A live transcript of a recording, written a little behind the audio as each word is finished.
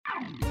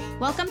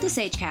Welcome to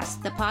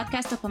SageCast, the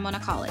podcast of Pomona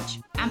College.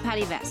 I'm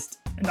Patty Vest.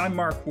 And I'm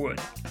Mark Wood.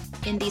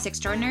 In these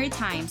extraordinary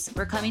times,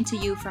 we're coming to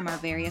you from our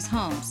various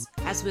homes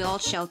as we all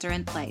shelter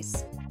in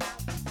place.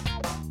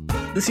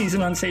 This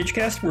season on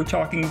SageCast, we're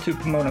talking to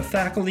Pomona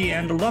faculty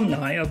and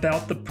alumni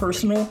about the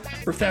personal,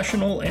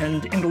 professional,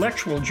 and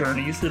intellectual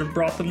journeys that have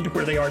brought them to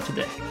where they are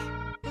today.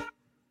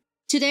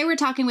 Today, we're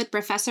talking with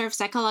Professor of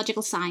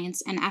Psychological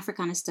Science and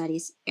Africana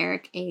Studies,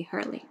 Eric A.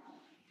 Hurley.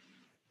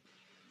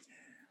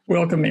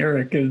 Welcome,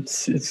 Eric.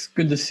 It's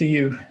good to see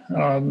you,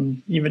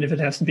 even if it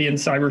has to be in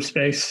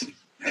cyberspace.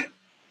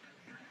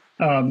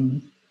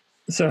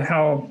 So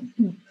how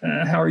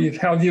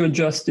have you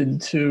adjusted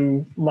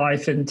to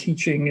life and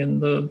teaching in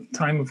the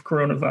time of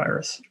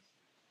coronavirus?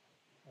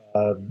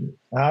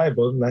 Hi,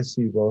 both. Nice to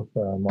see you both,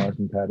 Mark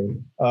and Patty.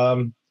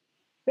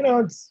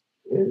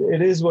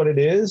 It is what it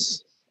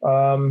is.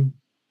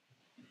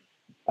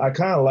 I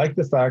kind of like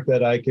the fact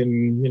that I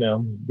can,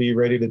 be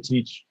ready to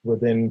teach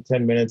within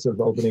 10 minutes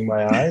of opening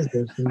my eyes.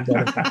 There's some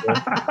benefit there.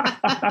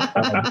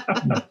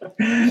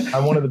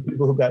 I'm one of the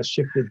people who got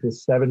shifted to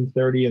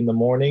 7:30 in the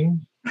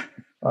morning,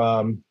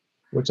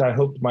 which I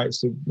hoped might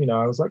suit.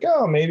 I was like,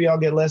 oh, maybe I'll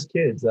get less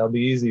kids. That'll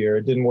be easier.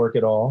 It didn't work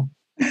at all.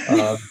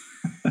 So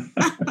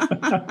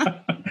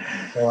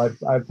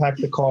I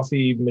packed the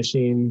coffee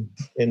machine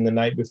in the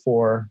night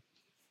before,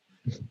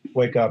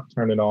 wake up,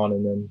 turn it on,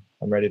 and then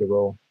I'm ready to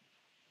roll.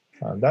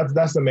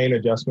 That's the main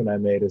adjustment I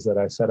made, is that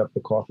I set up the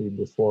coffee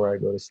before I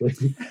go to sleep.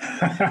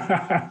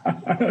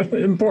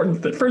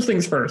 Important. First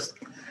things first.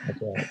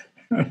 That's right.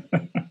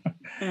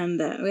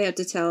 And we have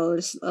to tell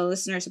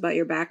listeners about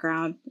your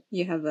background.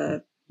 You have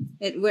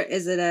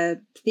is it a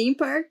theme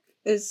park?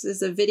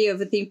 Is a video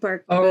of a theme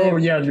park? Oh,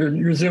 yeah,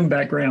 your Zoom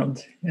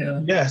background.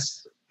 Yeah.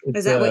 Yes.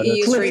 Is that what you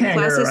use for your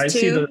classes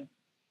too?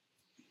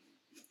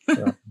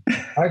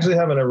 I actually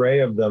have an array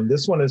of them.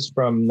 This one is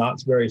from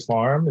Knott's Berry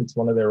Farm. It's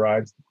one of their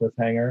rides, the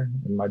Cliffhanger,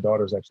 and my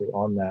daughter's actually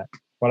on that.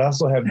 But I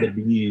also have the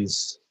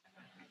bees.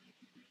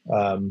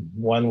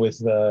 One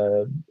with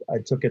I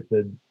took at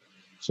the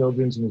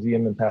Children's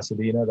Museum in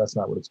Pasadena. That's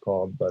not what it's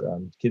called, but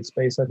Kid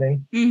Space, I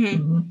think.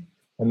 Mm-hmm.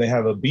 And they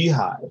have a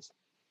beehive.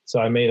 So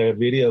I made a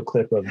video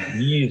clip of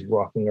bees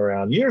walking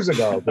around years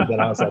ago, but then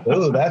I was like,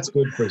 oh, that's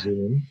good for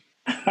Zoom.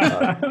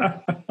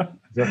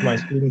 If my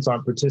students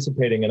aren't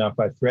participating enough,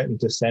 I threaten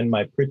to send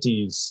my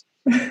pretties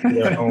to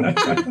their home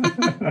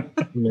to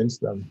convince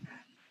them.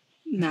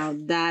 Now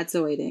that's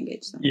a way to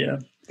engage them. Yeah,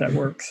 that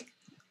works.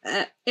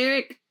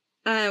 Eric,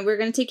 we're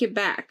going to take you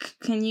back.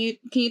 Can you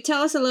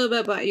tell us a little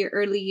bit about your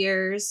early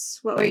years?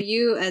 What were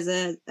you as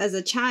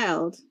a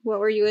child? What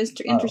were you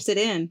interested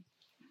in?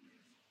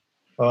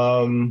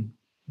 Oh,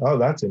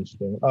 that's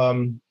interesting.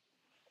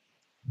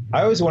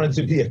 I always wanted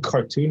to be a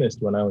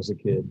cartoonist when I was a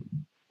kid.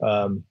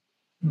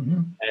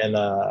 And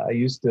I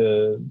used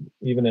to,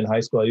 even in high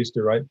school, I used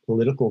to write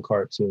political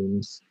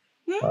cartoons.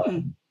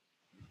 And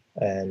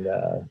I don't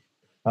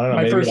know,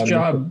 my maybe first I'm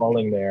job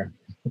falling there.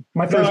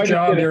 My first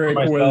job, Eric,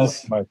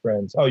 was my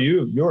friends. Oh,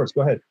 yours. Go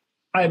ahead.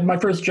 My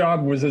first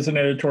job was as an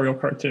editorial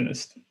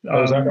cartoonist.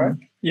 Oh, is that right?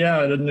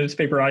 Yeah, at a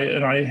newspaper.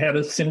 I had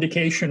a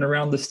syndication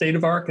around the state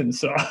of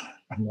Arkansas.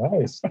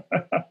 Nice.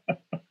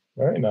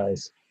 Very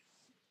nice.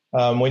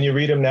 When you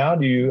read them now,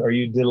 are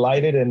you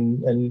delighted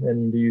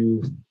and do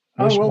you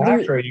wish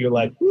back, or are you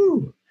like,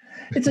 woo?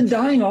 It's a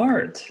dying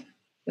art.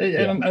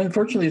 Yeah. And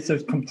unfortunately, it's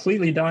a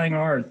completely dying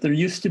art. There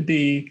used to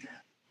be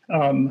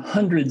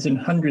hundreds and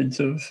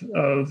hundreds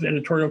of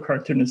editorial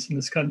cartoonists in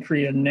this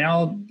country, and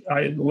now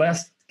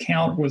last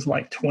count was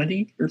like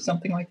 20 or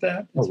something like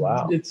that. Oh,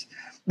 wow.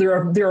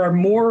 There are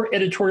more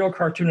editorial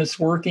cartoonists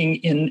working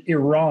in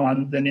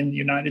Iran than in the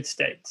United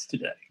States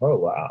today. Oh,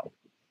 wow.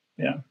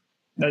 Yeah,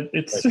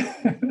 it's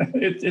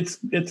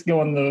it's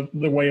going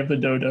the way of the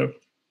dodo.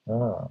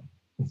 Oh.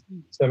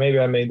 So maybe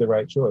I made the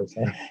right choice.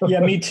 Huh?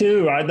 Yeah, me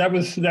too. That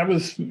was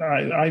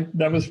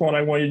what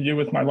I wanted to do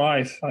with my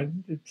life.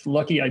 It's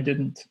lucky I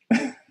didn't.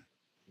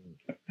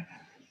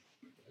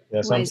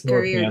 Yes, I'm still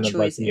a fan of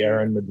like the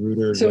Aaron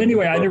Magruder. So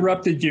anyway, I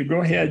interrupted you.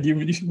 Go ahead. You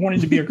wanted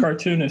to be a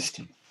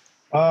cartoonist.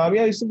 I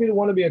used to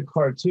want to be a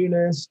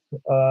cartoonist.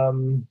 I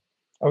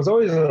was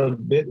always a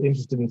bit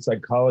interested in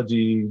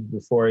psychology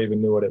before I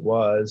even knew what it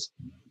was.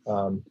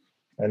 And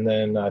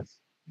then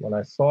when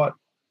I thought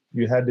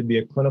you had to be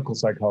a clinical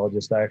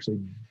psychologist, I actually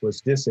was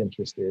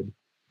disinterested.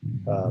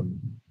 I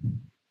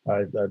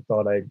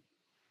thought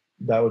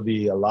that would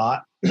be a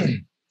lot,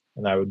 and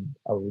I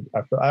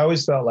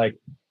always felt like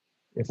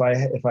if I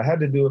had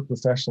to do it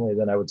professionally,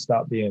 then I would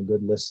stop being a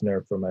good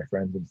listener for my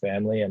friends and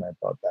family, and I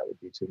thought that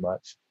would be too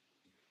much.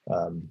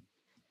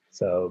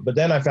 But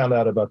then I found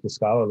out about the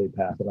scholarly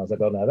path, and I was like,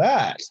 oh, now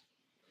that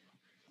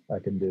I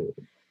can do,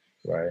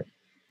 right?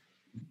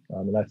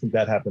 And I think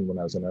that happened when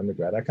I was an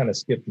undergrad. I kind of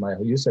skipped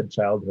you said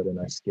childhood, and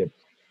I skipped.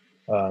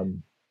 I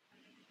don't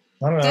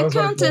know. That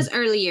counts as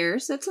early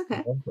years. That's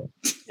okay.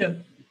 Yeah.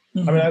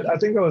 I mean, I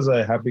think I was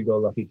a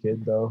happy-go-lucky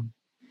kid, though.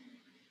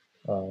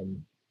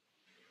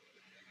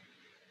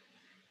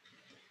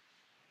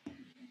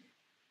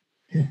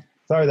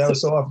 Sorry, that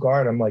was so off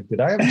guard. I'm like, did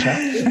I have a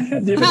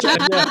childhood?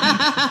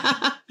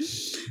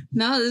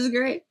 No, this is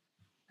great.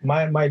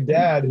 My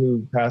dad,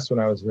 who passed when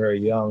I was very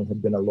young,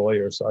 had been a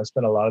lawyer. So I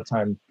spent a lot of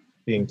time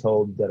being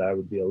told that I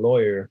would be a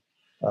lawyer,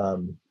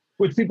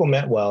 which people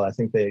meant well. I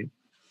think they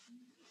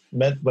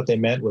meant what they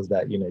meant was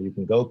that, you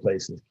can go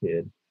places,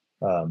 kid.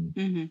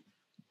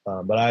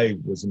 But I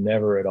was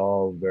never at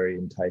all very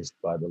enticed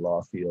by the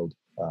law field.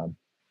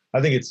 I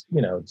think it's,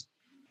 it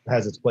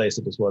has its place.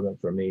 It just wasn't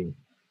for me.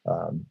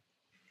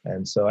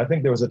 And so I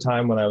think there was a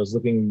time when I was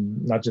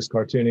looking, not just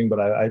cartooning, but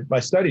I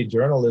studied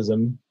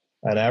journalism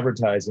and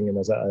advertising. And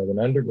as an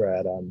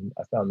undergrad,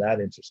 I found that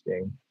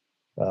interesting.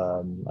 I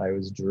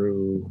always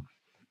drew.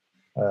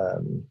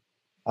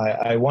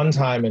 I one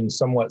time and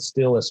somewhat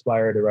still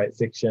aspire to write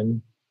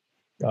fiction.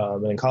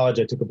 And in college,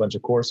 I took a bunch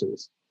of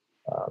courses.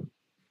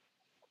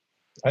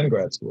 And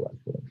grad school,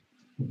 actually.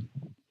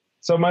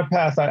 So my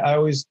path, I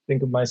always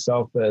think of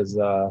myself as,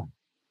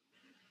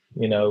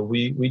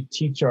 we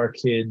teach our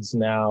kids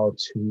now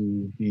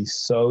to be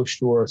so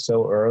sure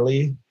so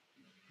early,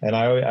 and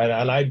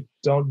I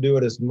don't do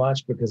it as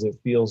much because it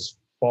feels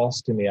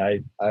false to me.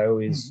 I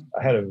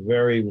had a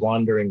very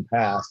wandering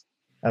path,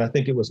 and I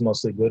think it was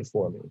mostly good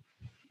for me.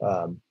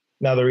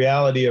 Now the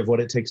reality of what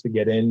it takes to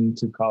get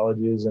into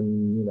colleges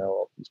and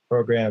all these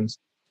programs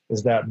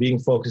is that being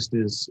focused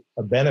is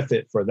a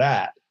benefit for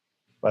that.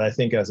 But I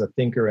think as a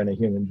thinker and a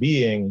human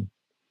being,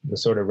 the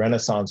sort of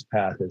Renaissance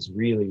path is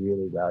really,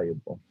 really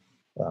valuable.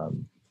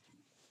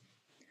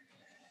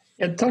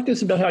 Talk to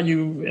us about how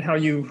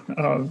you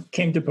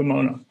came to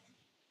Pomona.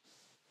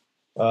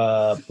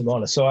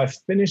 Pomona. So I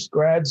finished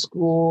grad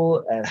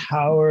school at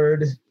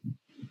Howard,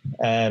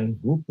 and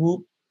whoop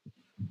whoop,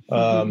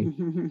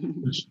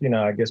 which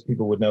I guess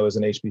people would know as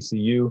an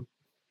HBCU,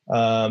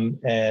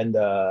 and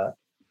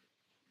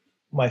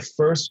my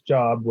first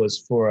job was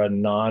for a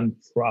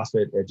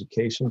nonprofit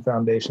education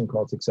foundation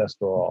called Success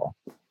for All.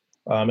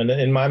 And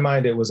in my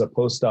mind, it was a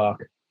postdoc.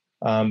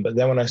 But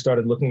then when I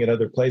started looking at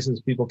other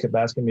places, people kept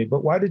asking me,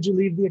 but why did you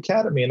leave the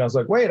academy? And I was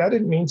like, wait, I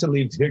didn't mean to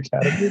leave the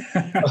academy.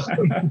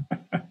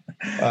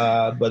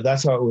 But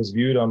that's how it was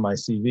viewed on my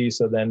CV.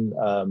 So then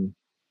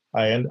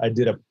I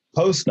did a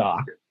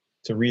postdoc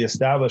to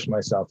reestablish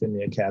myself in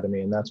the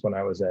academy. And that's when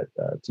I was at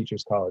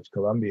Teachers College,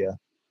 Columbia.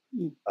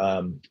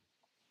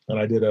 And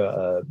I did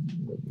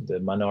the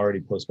minority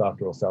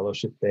postdoctoral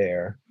fellowship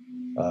there,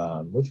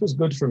 which was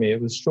good for me.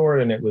 It was short,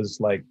 and it was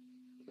like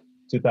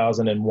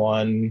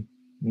 2001,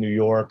 New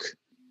York,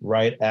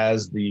 right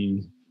as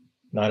the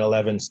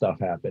 9/11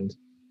 stuff happened.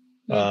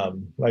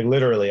 Like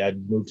literally,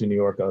 I'd moved to New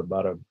York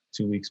about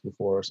 2 weeks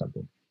before or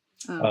something.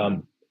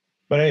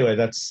 But anyway,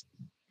 that's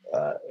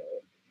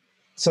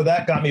so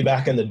that got me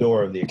back in the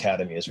door of the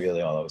academy is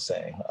really all I was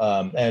saying.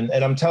 And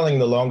I'm telling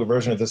the longer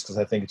version of this because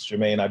I think it's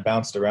germane. I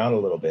bounced around a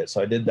little bit.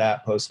 So I did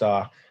that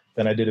postdoc.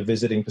 Then I did a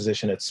visiting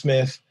position at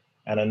Smith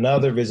and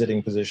another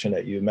visiting position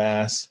at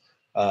UMass.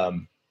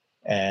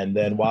 And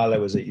then while I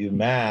was at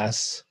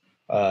UMass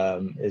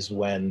is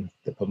when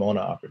the Pomona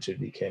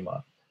opportunity came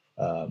up.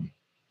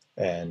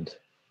 And,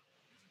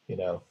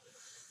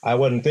 I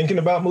wasn't thinking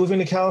about moving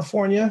to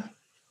California.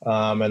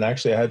 And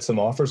actually I had some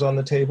offers on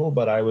the table,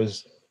 but I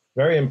was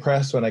very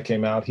impressed when I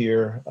came out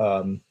here,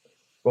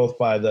 both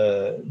by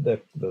the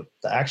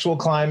actual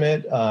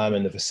climate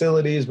and the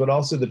facilities, but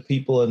also the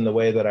people and the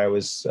way that I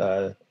was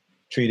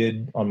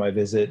treated on my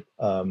visit.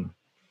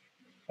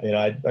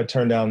 I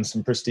turned down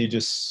some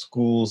prestigious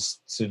schools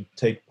to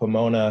take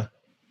Pomona,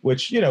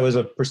 which, is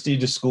a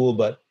prestigious school,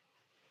 but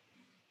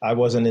I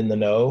wasn't in the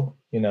know.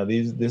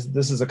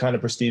 This is a kind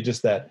of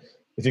prestigious that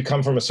if you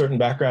come from a certain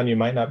background, you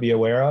might not be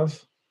aware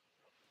of.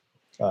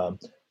 I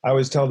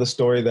always tell the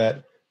story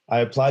that I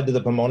applied to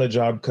the Pomona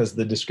job because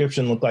the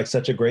description looked like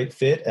such a great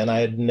fit, and I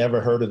had never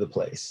heard of the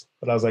place.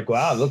 But I was like,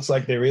 wow, it looks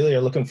like they really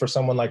are looking for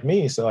someone like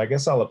me, so I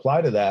guess I'll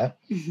apply to that.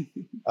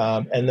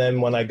 And then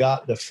when I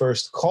got the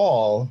first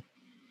call,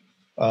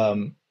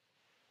 I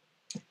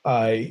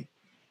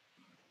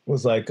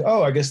was like,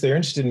 oh, I guess they're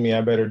interested in me. I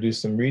better do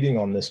some reading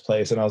on this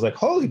place. And I was like,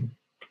 holy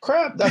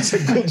crap, that's a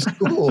good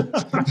school.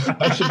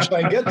 I should try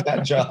and get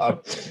that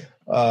job.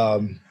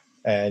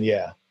 And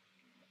yeah.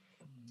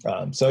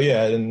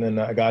 And then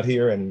I got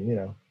here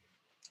and,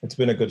 it's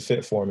been a good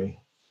fit for me.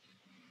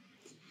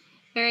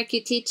 Eric,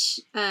 you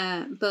teach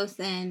both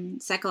in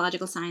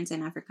psychological science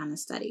and Africana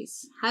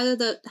studies. How do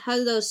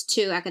those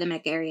two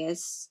academic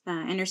areas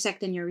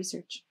intersect in your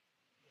research?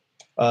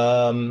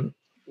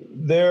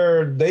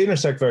 They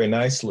intersect very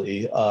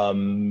nicely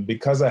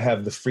because I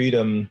have the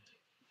freedom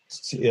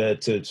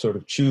to sort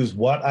of choose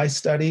what I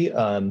study.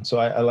 So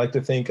I like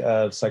to think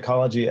of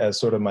psychology as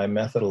sort of my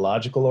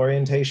methodological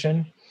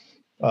orientation.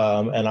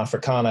 And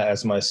Africana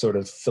as my sort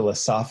of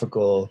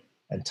philosophical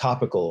and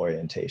topical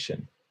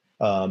orientation.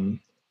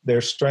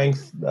 There's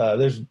strength,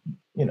 there's,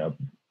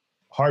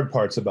 hard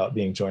parts about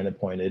being joint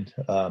appointed.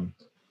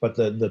 But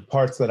the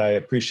parts that I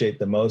appreciate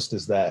the most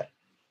is that,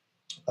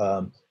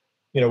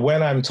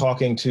 when I'm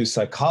talking to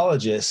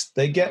psychologists,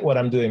 they get what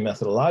I'm doing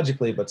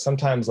methodologically, but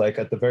sometimes like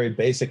at the very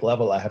basic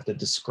level, I have to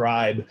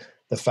describe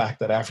the fact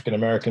that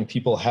African-American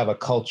people have a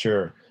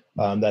culture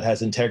that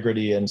has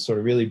integrity and sort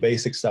of really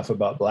basic stuff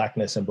about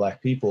Blackness and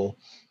Black people.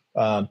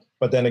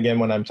 But then again,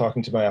 when I'm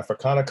talking to my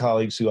Africana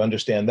colleagues who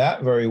understand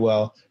that very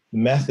well,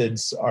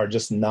 methods are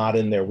just not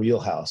in their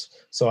wheelhouse.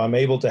 So I'm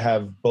able to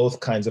have both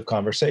kinds of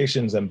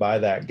conversations and by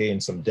that gain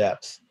some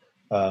depth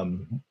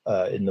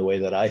in the way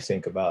that I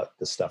think about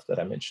the stuff that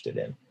I'm interested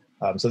in.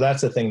 So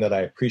that's the thing that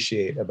I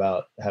appreciate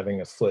about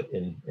having a foot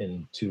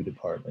in two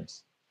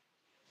departments.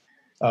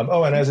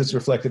 And as it's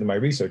reflected in my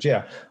research,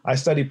 I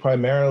study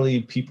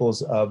primarily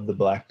peoples of the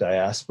Black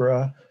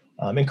diaspora,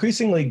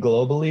 increasingly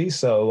globally.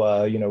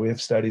 So, we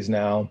have studies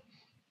now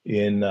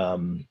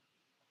in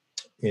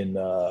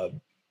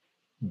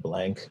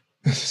blank.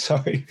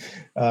 Sorry.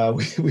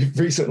 We've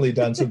recently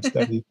done some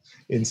study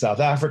in South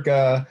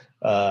Africa.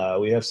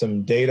 We have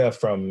some data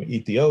from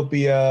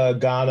Ethiopia,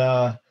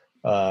 Ghana,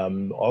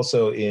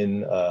 also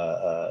in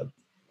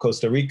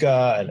Costa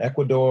Rica and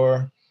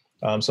Ecuador.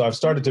 So I've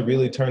started to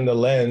really turn the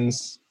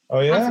lens. Oh,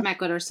 yeah? I'm from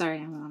Ecuador,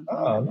 sorry.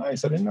 Oh,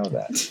 nice. I didn't know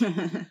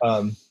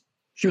that.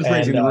 She was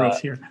raising the roof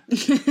here.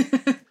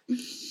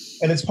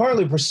 And it's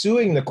partly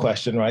pursuing the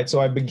question, right?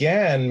 So I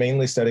began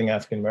mainly studying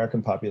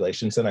African-American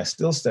populations, and I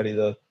still study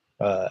the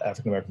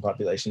African-American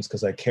populations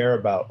because I care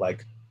about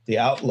like the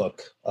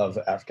outlook of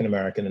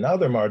African-American and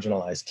other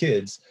marginalized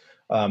kids.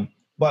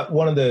 But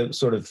one of the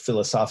sort of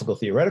philosophical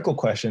theoretical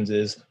questions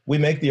is, we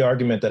make the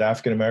argument that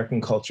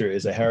African-American culture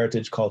is a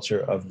heritage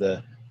culture of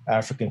the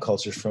African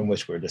cultures from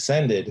which we're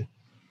descended.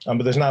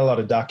 But there's not a lot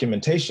of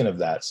documentation of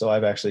that. So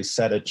I've actually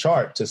set a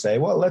chart to say,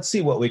 well, let's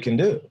see what we can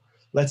do.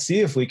 Let's see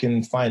if we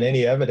can find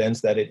any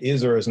evidence that it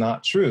is or is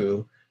not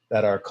true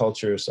that our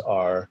cultures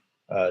are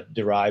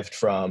derived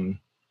from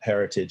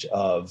heritage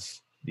of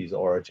these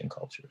origin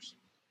cultures.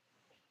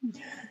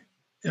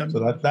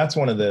 So that's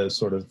one of the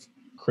sort of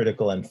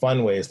critical and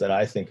fun ways that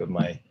I think of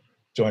my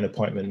joint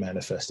appointment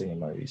manifesting in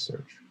my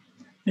research.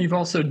 You've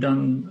also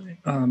done,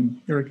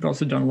 Eric, you've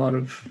also done a lot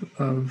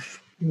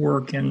of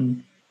work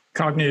in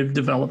cognitive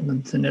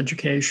development and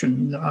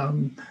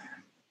education.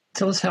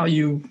 Tell us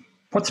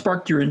what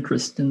sparked your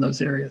interest in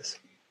those areas?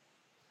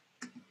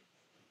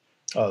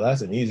 Oh,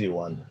 that's an easy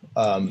one.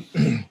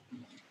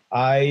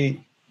 I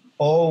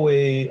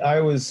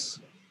always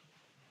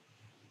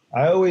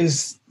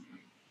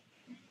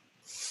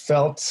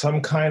felt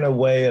some kind of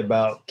way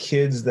about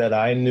kids that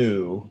I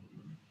knew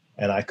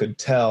and I could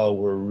tell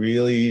were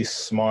really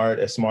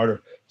smarter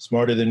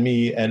than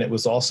me. And it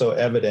was also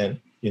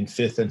evident in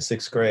 5th and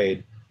 6th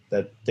grade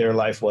that their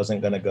life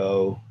wasn't going to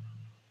go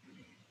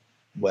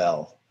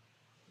well,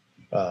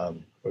 or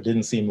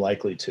didn't seem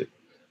likely to,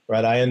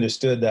 right? I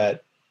understood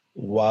that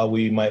while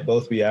we might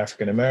both be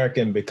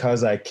African-American,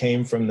 because I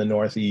came from the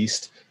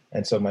Northeast,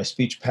 and so my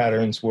speech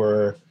patterns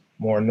were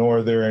more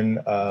Northern.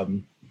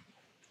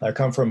 I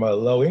come from a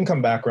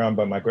low-income background,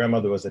 but my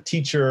grandmother was a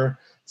teacher,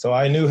 so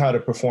I knew how to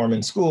perform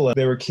in school.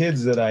 There were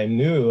kids that I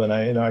knew, and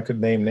I could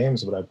name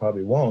names, but I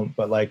probably won't,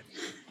 but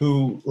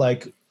who I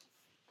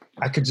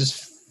could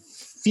just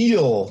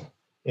feel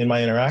in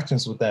my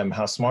interactions with them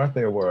how smart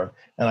they were,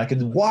 and I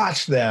could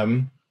watch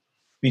them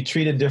be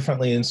treated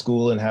differently in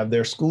school and have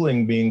their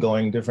schooling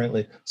going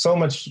differently, so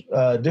much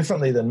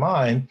differently than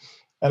mine.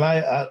 And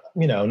I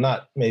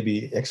not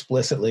maybe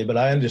explicitly, but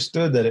I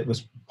understood that it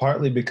was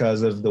partly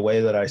because of the way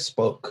that I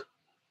spoke,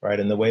 right?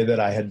 And the way that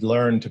I had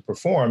learned to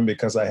perform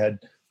because I had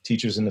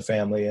teachers in the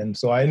family. And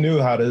so I knew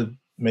how to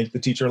make the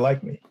teacher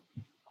like me.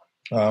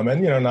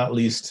 And, not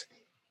least,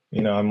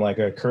 I'm like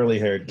a curly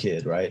haired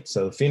kid, right?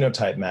 So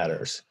phenotype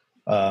matters.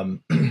 And,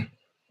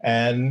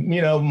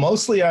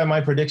 mostly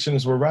my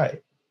predictions were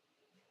right.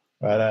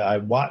 Right? I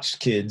watched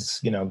kids,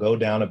 go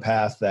down a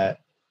path that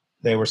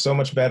they were so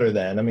much better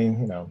than. I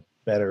mean,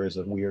 better is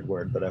a weird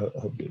word, but I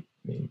hope it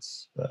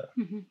means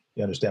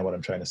you understand what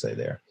I'm trying to say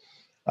there.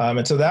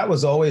 And so that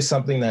was always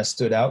something that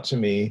stood out to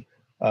me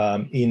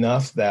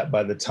enough that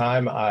by the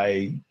time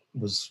I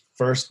was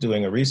first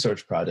doing a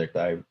research project,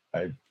 I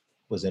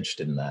was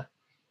interested in that.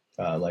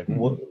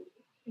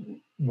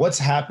 What's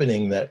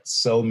happening that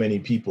so many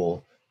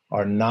people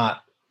are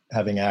not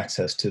having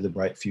access to the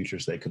bright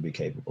futures they could be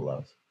capable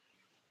of?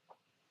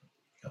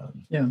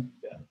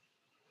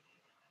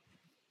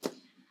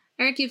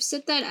 Eric, you've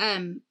said that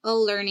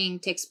all learning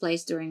takes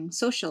place during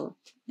social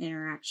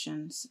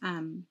interactions.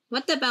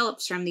 What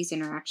develops from these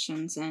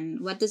interactions,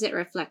 and what does it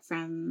reflect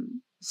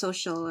from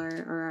social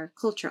or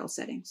cultural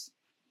settings?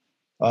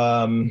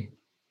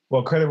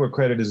 Well, credit where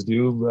credit is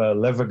due.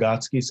 Lev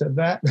Vygotsky said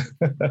that.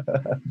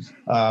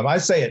 I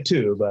say it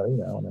too, but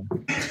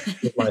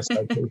with my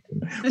citation.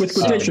 With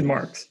quotation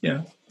marks,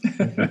 yeah.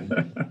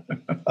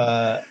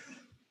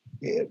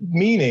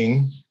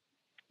 Meaning,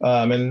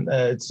 and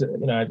it's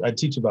I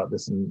teach about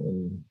this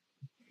in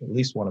at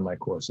least one of my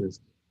courses.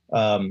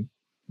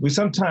 We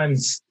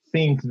sometimes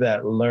think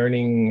that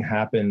learning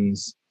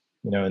happens,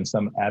 in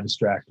some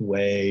abstract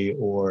way,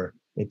 or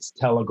it's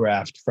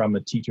telegraphed from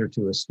a teacher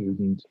to a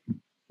student.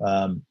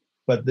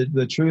 But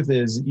the truth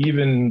is,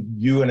 even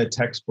you in a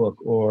textbook,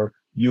 or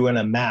you in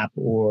a map,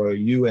 or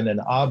you in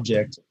an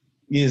object,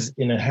 is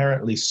an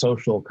inherently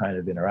social kind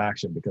of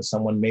interaction because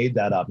someone made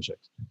that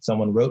object,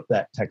 someone wrote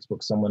that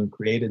textbook, someone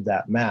created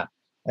that map.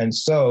 And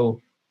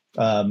so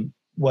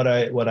what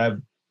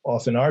I've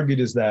often argued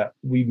is that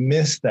we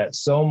miss that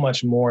so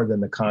much more than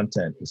the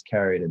content is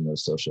carried in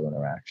those social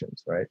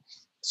interactions, right?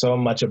 So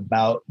much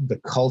about the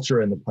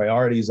culture and the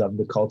priorities of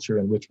the culture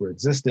in which we're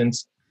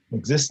existent,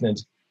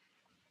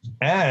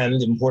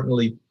 and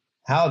importantly,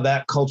 how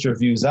that culture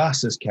views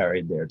us is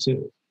carried there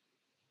too,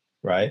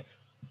 right?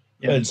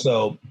 Yeah. And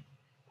so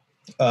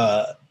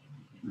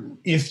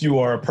if you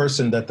are a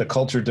person that the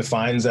culture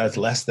defines as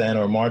less than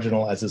or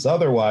marginalized as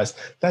otherwise,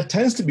 that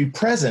tends to be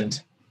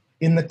present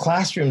in the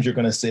classrooms you're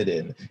going to sit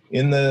in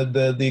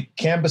the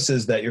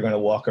campuses that you're going to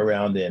walk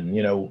around in,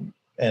 you know,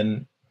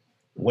 and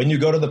when you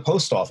go to the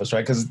post office,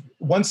 right? Because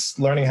once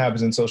learning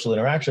happens in social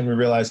interaction, we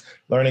realize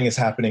learning is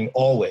happening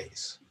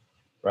always,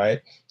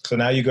 right? So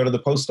now you go to the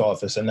post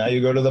office and now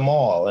you go to the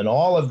mall, and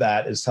all of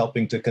that is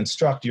helping to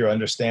construct your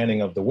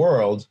understanding of the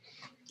world.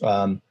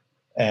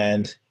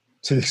 And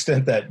to the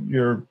extent that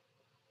you're,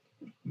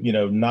 you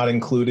know, not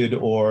included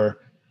or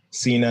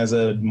seen as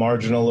a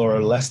marginal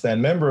or less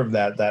than member of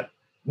that,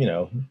 you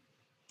know,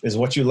 is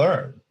what you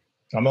learn.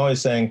 I'm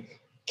always saying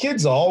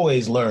kids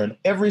always learn.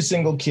 Every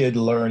single kid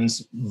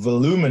learns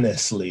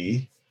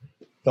voluminously.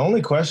 The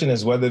only question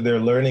is whether they're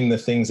learning the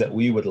things that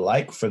we would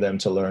like for them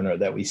to learn or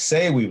that we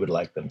say we would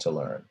like them to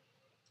learn.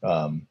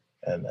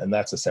 And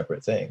that's a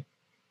separate thing.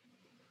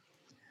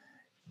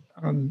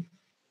 Can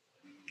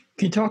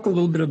you talk a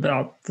little bit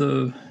about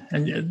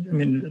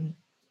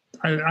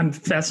I'm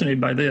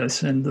fascinated by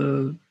this and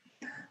the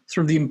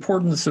sort of the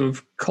importance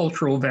of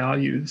cultural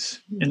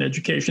values in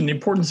education, the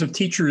importance of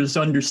teachers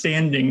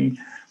understanding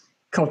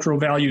cultural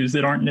values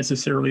that aren't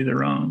necessarily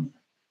their own.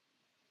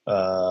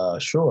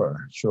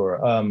 Sure.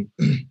 So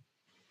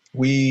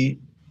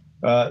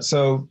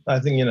I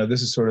think, you know,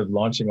 this is sort of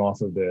launching off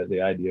of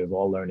the idea of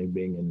all learning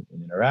being in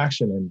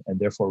interaction and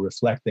therefore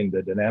reflecting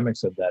the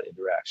dynamics of that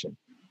interaction.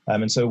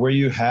 And so where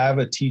you have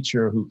a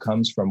teacher who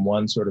comes from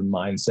one sort of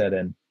mindset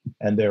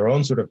and their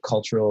own sort of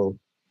cultural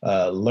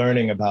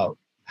learning about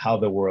how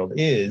the world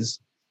is,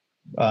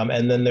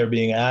 and then they're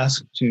being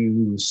asked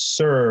to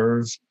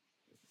serve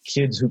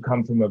kids who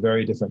come from a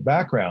very different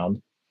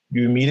background,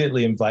 you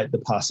immediately invite the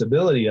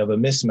possibility of a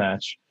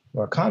mismatch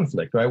or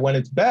conflict, right? When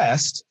it's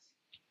best,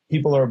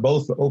 people are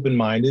both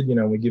open-minded, you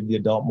know, we give the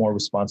adult more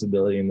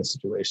responsibility in the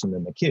situation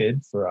than the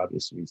kid for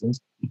obvious reasons.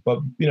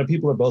 But, you know,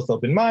 people are both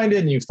open-minded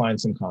and you find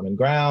some common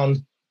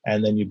ground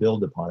and then you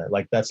build upon it.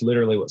 Like that's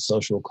literally what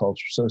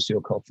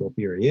sociocultural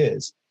theory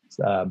is.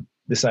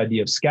 This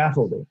idea of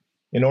scaffolding.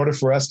 In order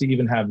for us to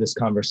even have this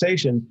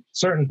conversation,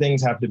 certain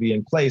things have to be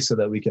in place so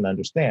that we can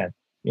understand.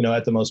 You know,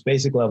 at the most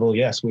basic level,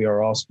 yes, we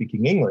are all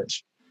speaking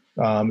English.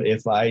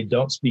 If I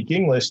don't speak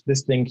English,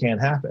 this thing can't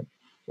happen,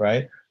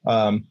 right?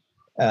 And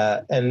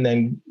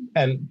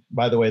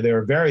by the way, there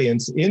are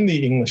variants in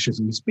the Englishes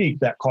we speak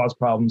that cause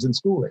problems in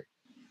schooling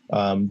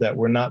that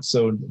we're not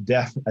so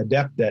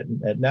adept at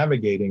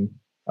navigating,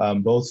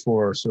 both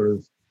for sort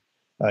of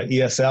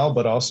ESL,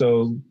 but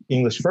also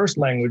English first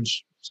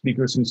language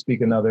speakers who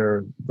speak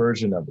another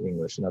version of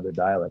English, another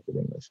dialect of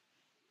English.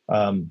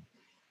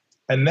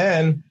 And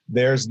then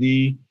there's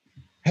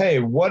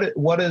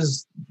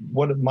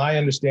what my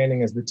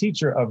understanding as the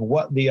teacher of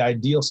what the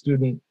ideal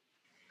student,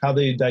 how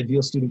the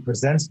ideal student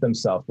presents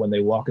themselves when they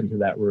walk into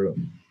that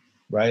room,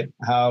 right?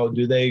 How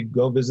do they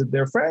go visit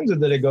their friends or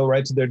do they go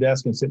right to their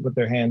desk and sit with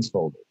their hands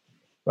folded,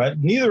 right?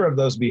 Neither of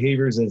those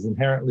behaviors is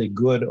inherently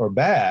good or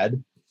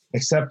bad,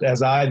 except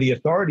as I, the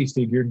authority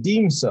figure,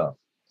 deem so.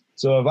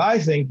 So if I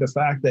think the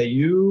fact that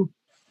you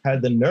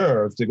had the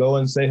nerve to go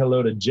and say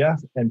hello to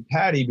Jeff and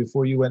Patty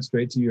before you went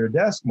straight to your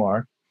desk,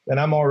 Mark, then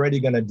I'm already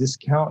going to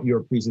discount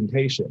your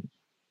presentation,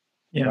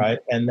 right?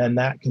 And then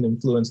that can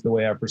influence the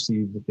way I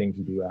perceive the things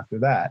you do after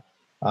that.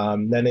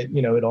 Then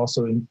it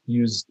also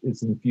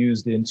it's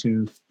infused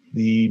into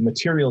the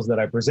materials that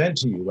I present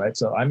to you, right?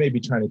 So I may be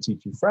trying to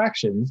teach you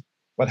fractions,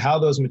 but how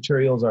those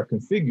materials are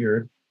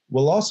configured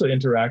will also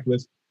interact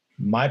with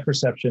my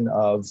perception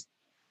of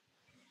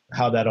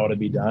how that ought to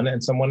be done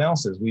and someone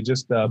else's. We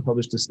just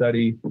published a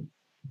study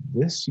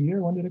this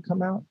year. When did it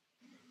come out?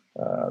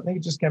 I think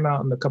it just came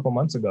out a couple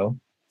months ago,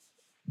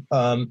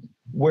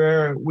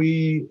 where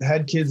we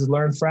had kids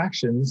learn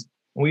fractions.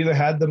 We either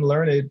had them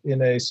learn it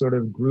in a sort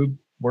of group,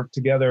 work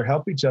together,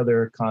 help each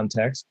other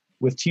context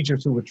with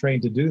teachers who were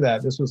trained to do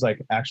that. This was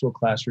like actual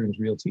classrooms,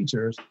 real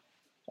teachers.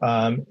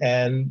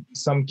 And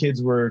some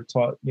kids were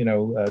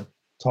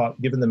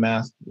given the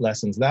math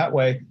lessons that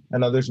way,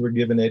 and others were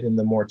given it in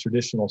the more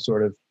traditional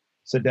sort of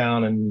sit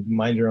down and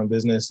mind your own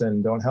business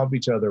and don't help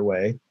each other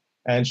way.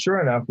 And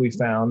sure enough, we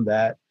found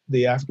that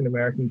the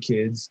African-American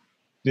kids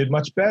did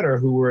much better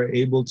who were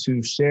able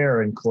to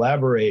share and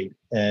collaborate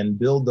and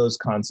build those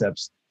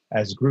concepts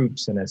as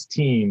groups and as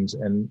teams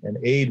and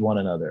aid one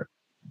another.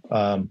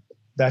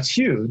 That's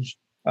huge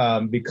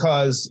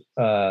because,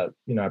 I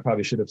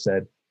probably should have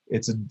said,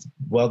 it's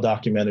well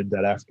documented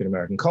that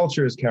African-American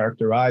culture is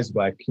characterized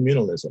by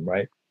communalism,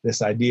 right?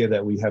 This idea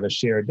that we have a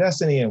shared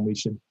destiny and we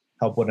should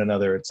help one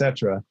another, et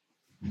cetera.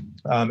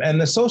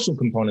 And the social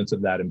components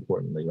of that,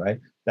 importantly, right?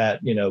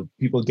 That,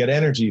 people get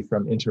energy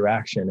from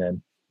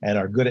interaction and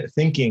are good at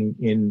thinking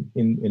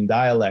in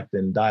dialect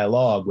and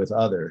dialogue with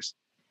others.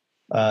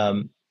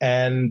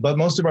 But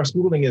most of our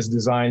schooling is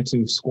designed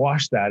to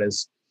squash that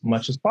as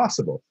much as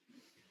possible,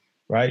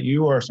 right?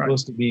 You are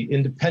supposed to be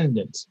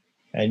independent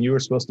and you are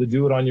supposed to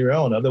do it on your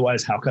own.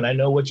 Otherwise, how can I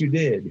know what you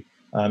did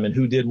and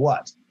who did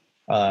what?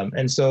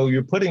 And so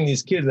you're putting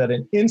these kids at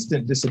an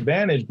instant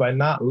disadvantage by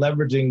not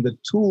leveraging the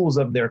tools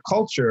of their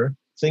culture,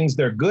 things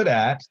they're good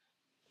at,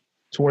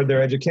 toward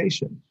their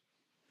education.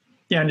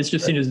 Yeah, and it's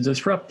just seen as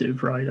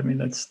disruptive, right? I mean,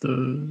 that's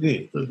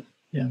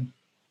yeah.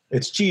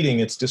 It's cheating,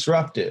 it's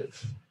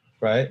disruptive,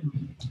 right?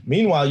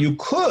 Meanwhile, you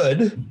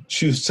could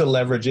choose to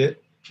leverage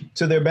it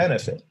to their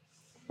benefit,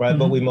 right? Mm-hmm.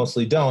 But we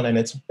mostly don't. And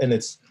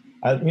it's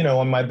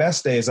on my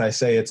best days, I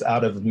say it's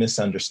out of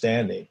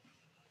misunderstanding.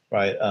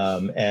 Right.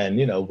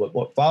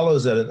 What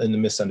follows in the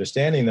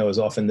misunderstanding, though, is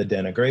often the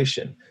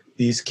denigration.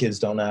 These kids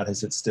don't know how to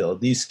sit still.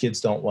 These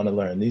kids don't want to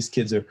learn. These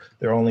kids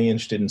they're only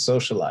interested in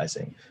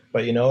socializing.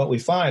 But you know what we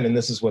find, and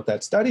this is what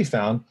that study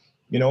found,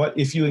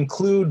 if you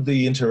include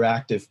the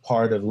interactive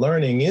part of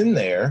learning in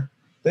there,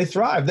 they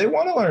thrive. They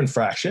want to learn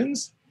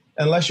fractions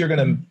unless you're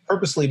going to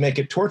purposely make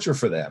it torture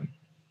for them.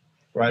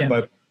 Right.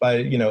 Yeah.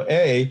 By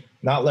A,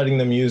 not letting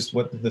them use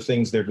the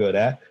things they're good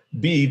at,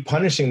 B,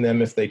 punishing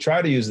them if they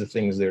try to use the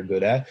things they're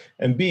good at,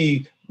 and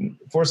B,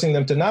 forcing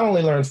them to not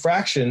only learn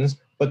fractions,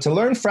 but to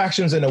learn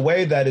fractions in a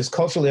way that is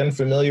culturally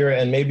unfamiliar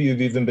and maybe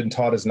you've even been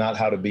taught as not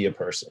how to be a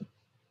person,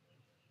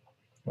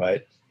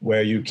 right?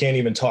 Where you can't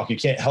even talk, you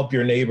can't help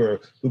your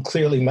neighbor who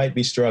clearly might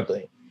be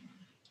struggling.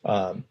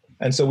 And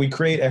so we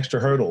create extra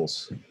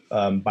hurdles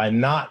by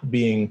not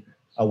being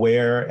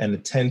aware and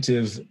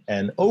attentive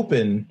and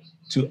open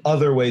to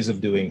other ways of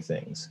doing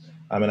things.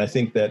 I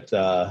think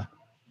that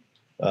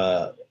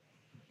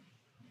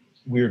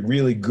we're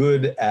really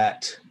good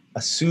at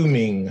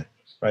assuming,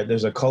 right?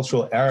 There's a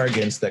cultural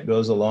arrogance that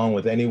goes along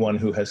with anyone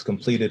who has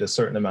completed a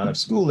certain amount of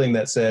schooling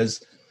that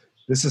says,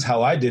 this is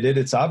how I did it.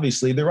 It's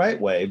obviously the right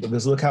way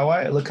because look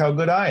how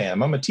good I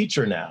am. I'm a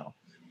teacher now.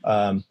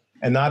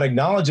 And not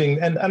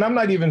acknowledging, and I'm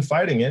not even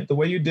fighting it. The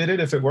way you did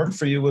it, if it worked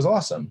for you, was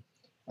awesome.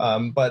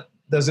 But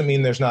doesn't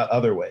mean there's not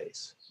other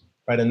ways.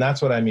 Right. And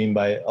that's what I mean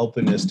by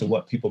openness to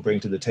what people bring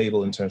to the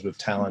table in terms of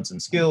talents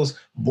and skills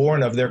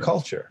born of their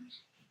culture.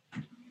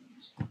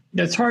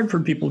 Yeah, it's hard for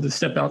people to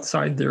step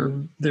outside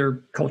their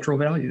cultural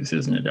values,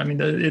 isn't it? I mean,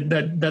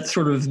 that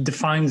sort of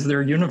defines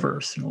their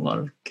universe in a lot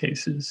of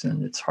cases,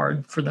 and it's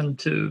hard for them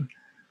to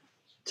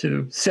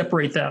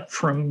separate that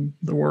from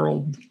the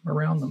world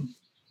around them.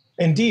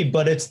 Indeed,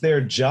 but it's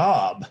their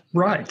job.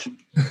 Right.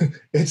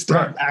 It's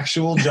their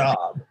actual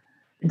job.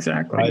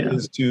 Exactly. Right. Yeah.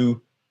 Is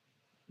to,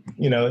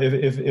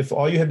 if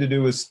all you had to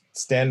do was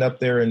stand up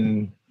there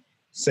and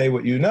say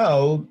what you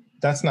know,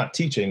 that's not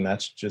teaching.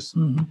 That's just,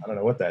 I don't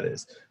know what that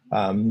is.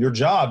 Your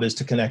job is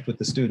to connect with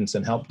the students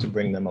and help to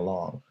bring them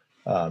along.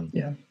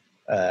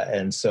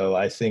 And so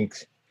I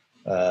think,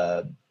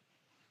 I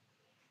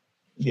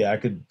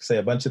could say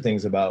a bunch of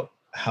things about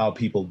how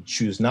people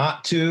choose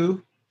not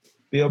to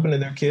be open to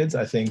their kids.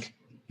 I think,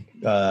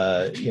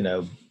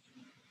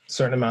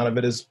 certain amount of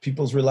it is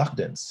people's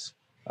reluctance.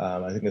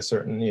 I think a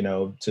certain,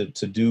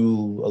 to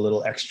do a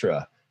little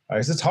extra.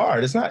 It's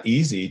hard. It's not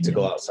easy to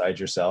go outside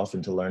yourself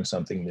and to learn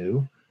something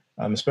new,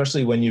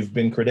 especially when you've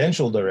been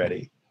credentialed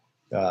already.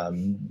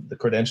 The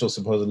credential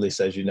supposedly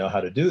says you know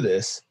how to do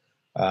this.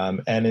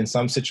 And in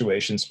some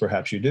situations,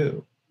 perhaps you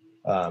do.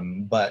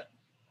 But,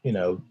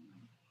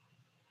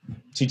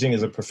 teaching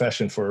is a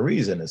profession for a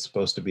reason. It's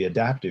supposed to be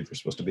adaptive. You're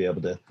supposed to be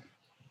able to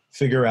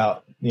figure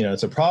out,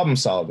 it's a problem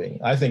solving.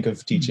 I think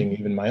of teaching,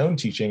 even my own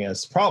teaching,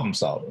 as problem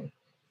solving.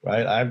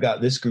 Right? I've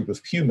got this group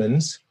of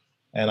humans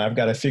and I've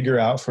got to figure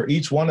out for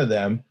each one of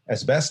them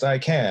as best I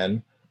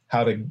can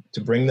how to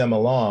bring them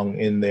along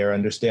in their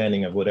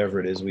understanding of whatever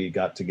it is we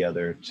got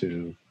together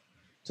to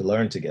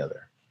learn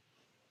together.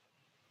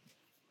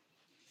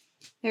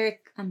 Eric,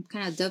 I'm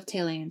kind of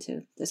dovetailing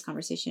into this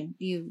conversation.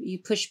 You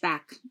push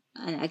back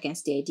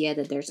against the idea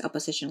that there's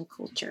oppositional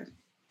culture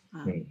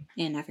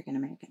in African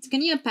Americans.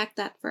 Can you unpack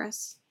that for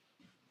us?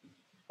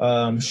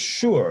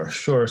 Sure.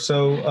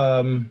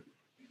 So,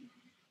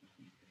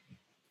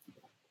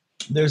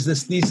 there's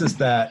this thesis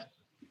that,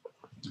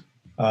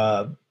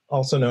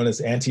 also known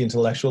as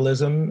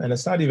anti-intellectualism, and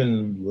it's not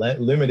even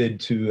limited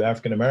to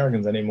African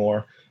Americans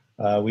anymore.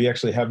 We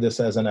actually have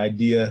this as an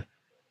idea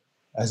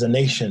as a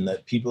nation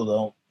that people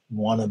don't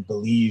want to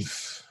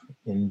believe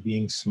in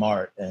being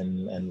smart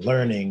and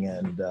learning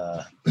and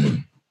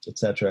et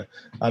cetera.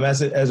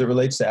 As it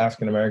relates to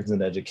African Americans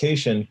and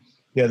education,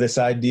 this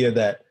idea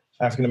that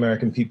African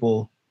American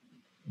people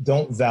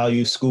don't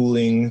value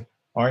schooling,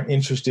 aren't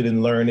interested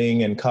in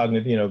learning and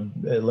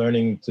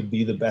learning to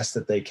be the best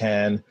that they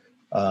can.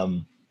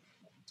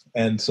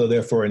 And so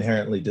therefore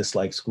inherently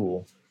dislike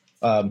school.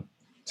 To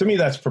me,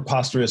 that's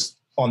preposterous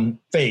on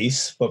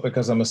face, but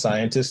because I'm a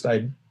scientist,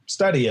 I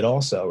study it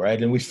also,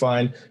 right? And we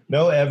find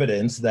no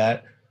evidence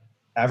that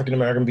African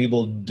American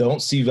people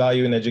don't see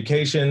value in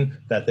education,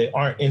 that they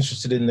aren't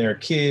interested in their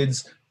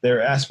kids,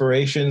 their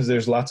aspirations.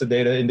 There's lots of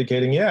data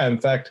indicating, yeah, in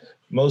fact,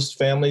 most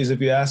families, if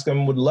you ask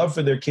them, would love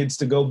for their kids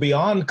to go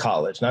beyond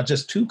college, not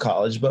just to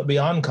college, but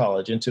beyond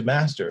college into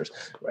masters.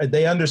 Right?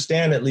 They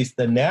understand at least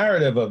the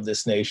narrative of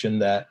this nation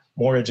that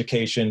more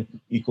education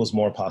equals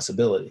more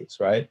possibilities,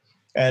 right?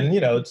 And,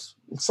 it's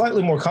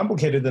slightly more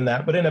complicated than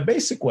that, but in a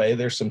basic way,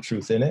 there's some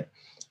truth in it.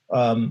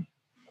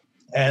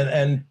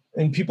 And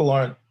people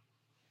aren't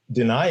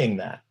denying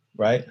that,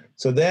 right?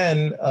 So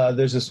then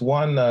there's this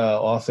one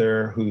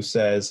author who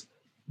says,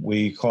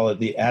 we call it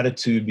the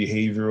attitude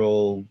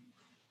behavioral,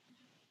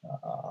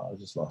 I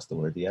just lost the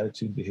word, the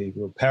attitude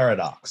behavioral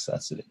paradox,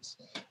 that's it is.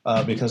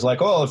 Because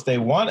if they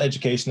want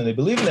education and they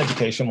believe in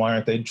education, why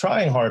aren't they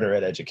trying harder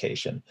at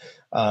education?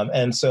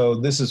 And so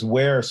this is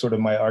where sort of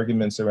my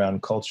arguments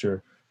around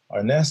culture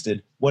are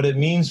nested. What it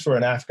means for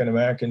an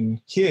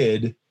African-American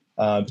kid,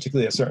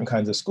 particularly at certain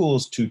kinds of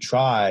schools, to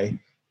try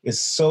is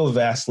so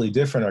vastly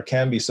different, or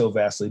can be so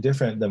vastly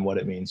different than what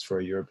it means for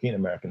a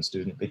European-American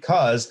student.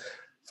 Because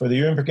for the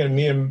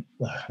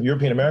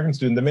European-American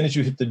student, the minute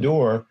you hit the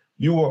door,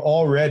 you were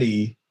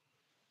already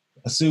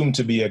assumed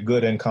to be a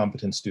good and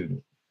competent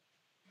student,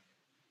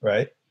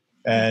 right?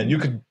 And you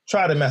could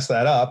try to mess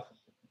that up.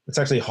 It's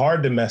actually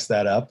hard to mess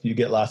that up. You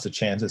get lots of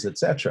chances,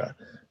 etc.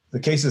 The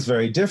case is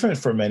very different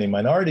for many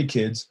minority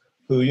kids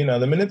who,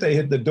 the minute they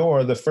hit the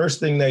door, the first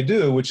thing they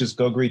do, which is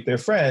go greet their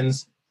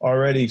friends,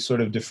 already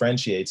sort of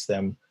differentiates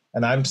them.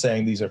 And I'm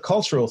saying these are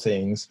cultural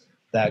things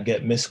that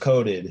get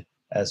miscoded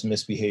as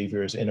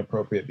misbehaviors,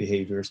 inappropriate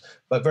behaviors,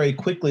 but very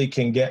quickly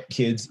can get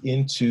kids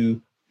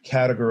into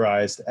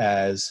categorized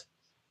as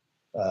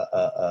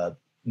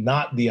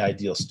not the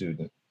ideal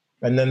student.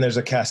 And then there's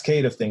a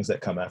cascade of things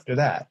that come after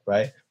that,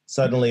 right?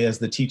 Suddenly, as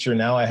the teacher,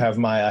 now I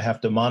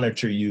have to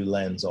monitor you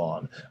lens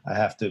on. I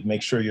have to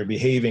make sure you're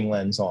behaving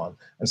lens on.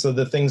 And so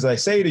the things I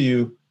say to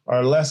you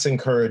are less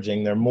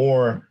encouraging. They're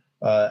more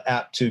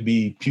apt to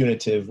be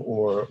punitive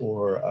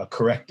or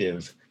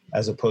corrective,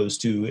 as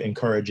opposed to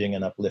encouraging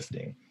and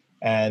uplifting.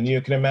 And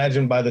you can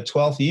imagine by the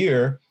 12th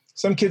year,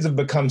 some kids have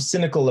become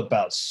cynical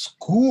about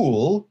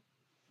school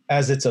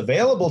as it's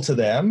available to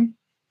them,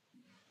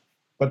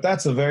 but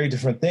that's a very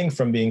different thing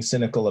from being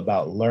cynical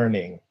about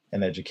learning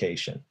and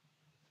education,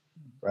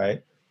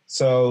 right?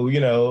 So,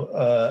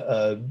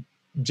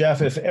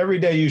 Jeff, if every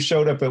day you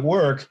showed up at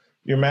work,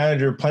 your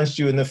manager punched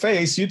you in the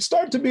face, you'd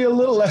start to be a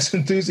little less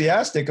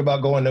enthusiastic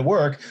about going to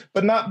work,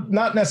 but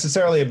not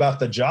necessarily about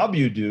the job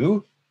you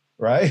do,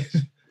 right?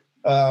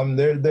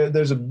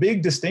 There's a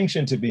big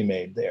distinction to be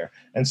made there.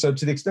 And so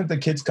to the extent that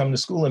kids come to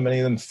school and many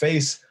of them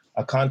face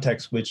a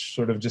context which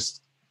sort of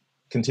just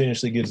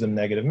continuously gives them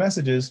negative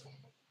messages,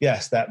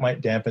 yes, that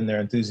might dampen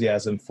their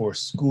enthusiasm for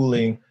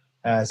schooling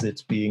as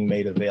it's being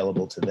made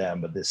available to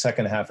them. But the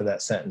second half of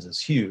that sentence is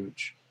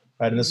huge,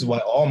 right? And this is why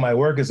all my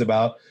work is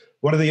about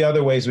what are the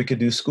other ways we could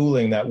do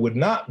schooling that would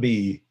not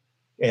be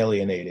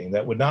alienating,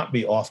 that would not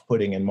be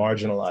off-putting and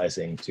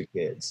marginalizing to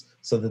kids,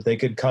 so that they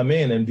could come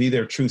in and be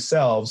their true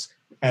selves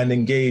and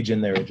engage in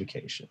their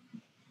education.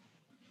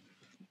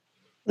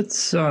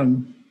 Let's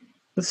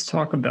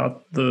talk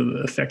about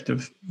the effect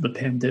of the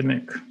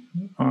pandemic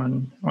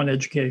on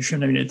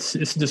education. I mean, it's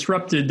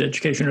disrupted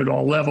education at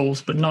all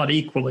levels, but not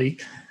equally.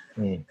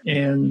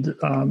 And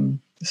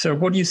so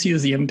what do you see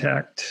as the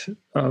impact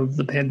of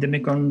the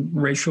pandemic on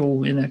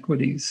racial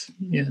inequities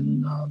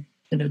in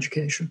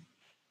education?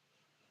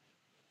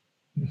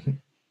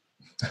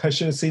 I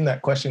should have seen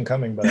that question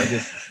coming, but I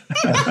just.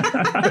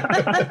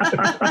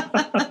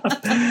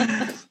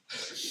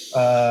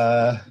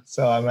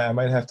 So I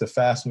might have to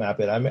fast map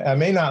it. I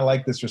may not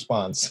like this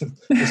response.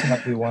 This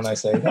might be one I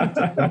say.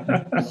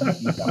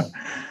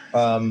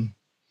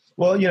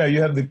 Well,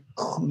 you have the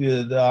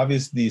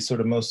obvious, the sort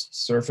of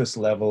most surface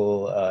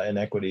level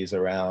inequities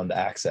around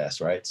access,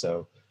 right?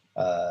 So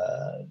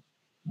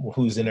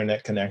whose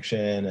internet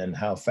connection and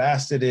how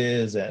fast it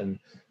is, and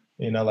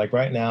like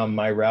right now,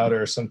 my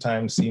router is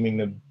sometimes seeming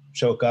to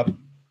choke up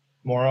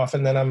more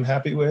often than I'm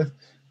happy with.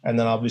 And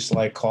then I'll just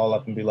call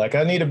up and be like,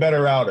 I need a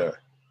better router,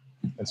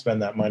 and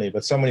spend that money.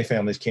 But so many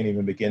families can't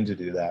even begin to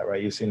do that,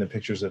 right? You've seen the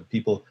pictures of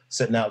people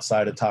sitting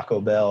outside of Taco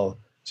Bell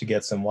to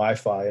get some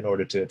Wi-Fi in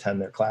order to attend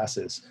their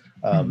classes.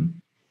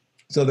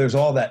 So there's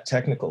all that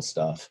technical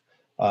stuff.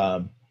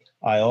 I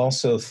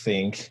also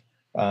think,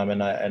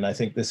 and I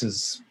think this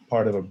is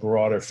part of a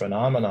broader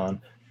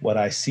phenomenon, what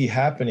I see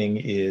happening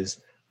is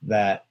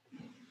that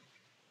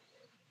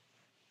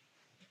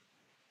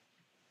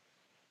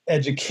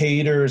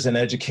educators and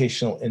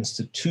educational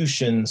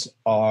institutions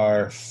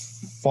are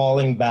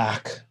falling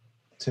back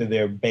to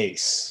their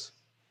base,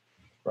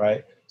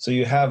 right? So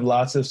you have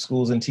lots of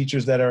schools and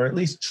teachers that are at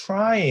least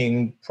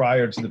trying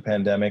prior to the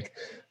pandemic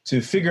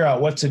to figure out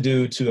what to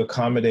do to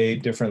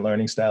accommodate different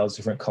learning styles,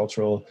 different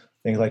cultural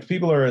things. Like,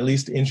 people are at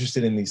least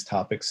interested in these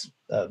topics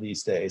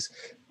these days.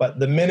 But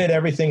the minute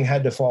everything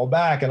had to fall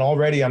back, and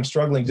already I'm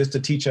struggling just to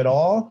teach at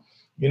all,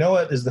 you know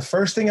what is the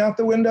first thing out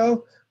the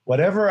window?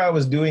 Whatever I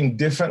was doing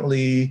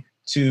differently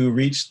to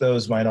reach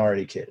those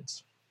minority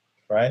kids,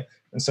 right?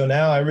 And so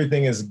now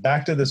everything is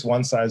back to this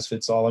one size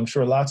fits all. I'm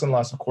sure lots and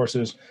lots of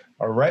courses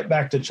are right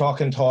back to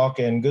chalk and talk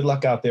and good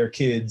luck out there,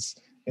 kids,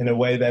 in a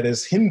way that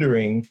is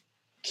hindering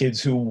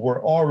kids who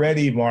were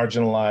already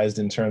marginalized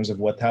in terms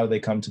of how they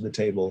come to the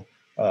table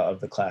of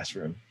the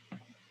classroom.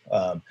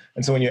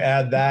 And so when you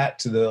add that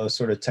to the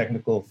sort of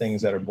technical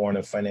things that are born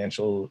of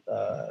financial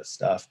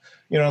stuff,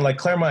 like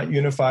Claremont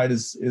Unified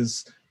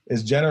is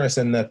generous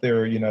in that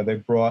they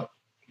brought,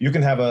 you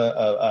can have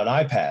an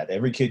iPad.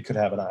 Every kid could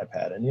have an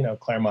iPad, and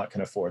Claremont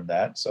can afford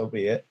that, so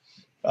be it.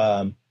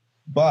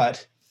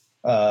 But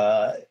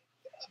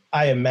I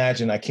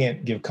imagine, I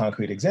can't give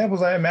concrete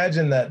examples, I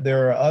imagine that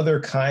there are other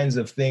kinds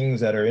of things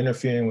that are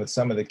interfering with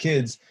some of the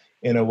kids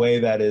in a way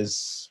that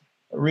is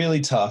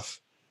really tough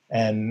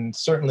and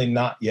certainly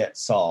not yet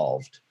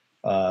solved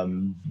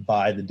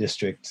by the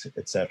district,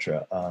 et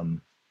cetera.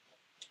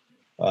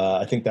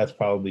 I think that's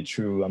probably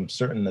true. I'm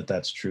certain that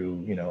that's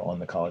true, on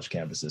the college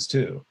campuses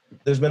too.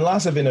 There's been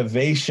lots of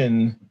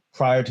innovation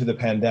prior to the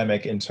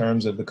pandemic in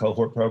terms of the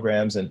cohort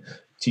programs and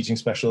teaching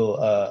special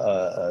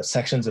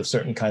sections of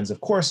certain kinds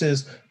of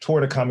courses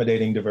toward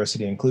accommodating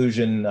diversity and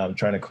inclusion,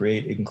 trying to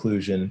create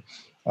inclusion.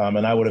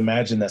 And I would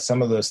imagine that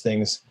some of those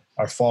things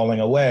are falling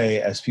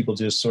away as people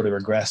just sort of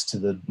regress to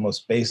the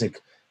most basic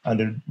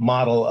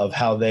model of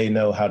how they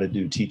know how to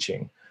do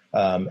teaching.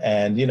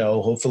 And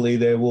hopefully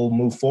they will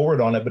move forward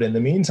on it. But in the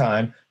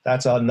meantime,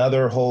 that's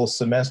another whole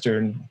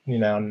semester,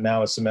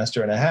 now a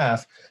semester and a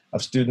half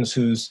of students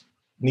whose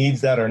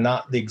needs that are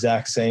not the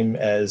exact same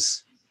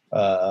as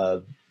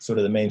sort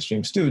of the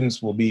mainstream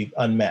students will be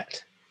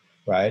unmet,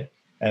 right?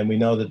 And we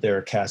know that there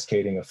are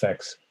cascading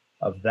effects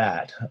of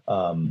that.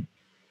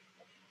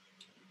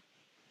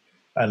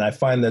 And I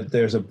find that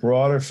there's a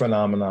broader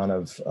phenomenon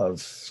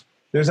of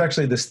there's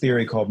actually this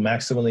theory called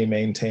maximally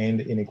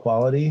maintained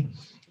inequality.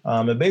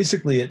 And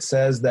basically it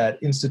says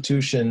that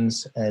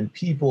institutions and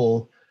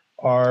people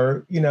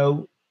are,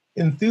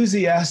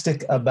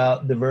 enthusiastic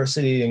about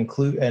diversity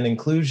and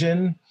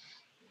inclusion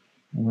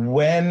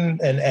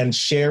and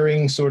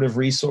sharing sort of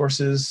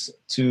resources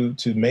to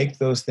make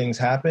those things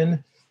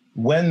happen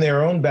when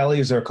their own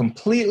bellies are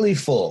completely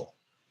full,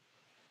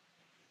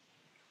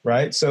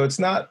 right? So it's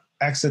not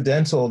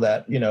accidental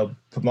that,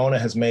 Pomona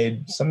has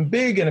made some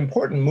big and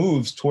important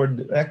moves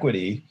toward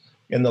equity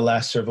in the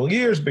last several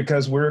years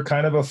because we're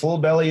kind of a full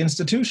belly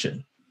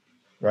institution,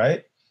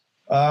 right?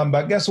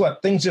 But guess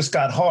what? Things just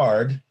got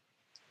hard.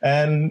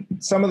 And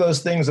some of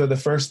those things are the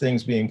first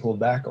things being pulled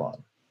back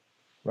on,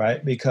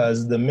 right?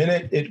 Because the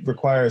minute it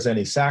requires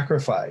any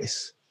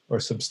sacrifice or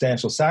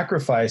substantial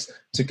sacrifice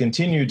to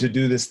continue to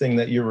do this thing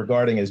that you're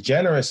regarding as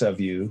generous of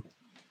you,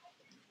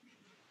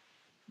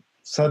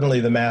 suddenly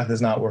the math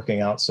is not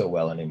working out so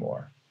well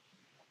anymore.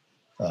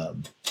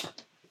 I'm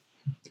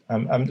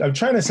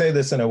trying to say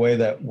this in a way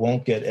that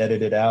won't get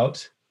edited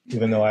out,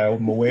 even though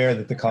I'm aware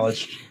that the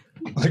college,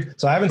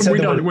 so I haven't said we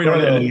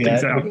don't edit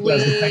things out.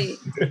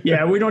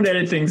 Yeah, we don't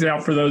edit things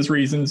out for those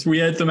reasons.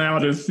 We edit them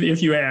out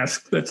if you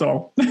ask. That's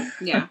all.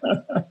 Yeah.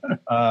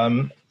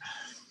 But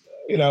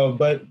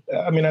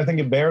I think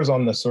it bears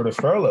on the sort of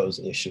furloughs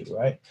issue,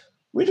 right?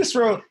 We just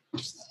wrote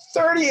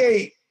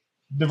 38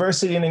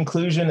 diversity and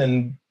inclusion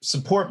and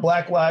support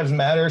Black Lives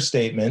Matter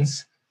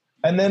statements.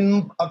 And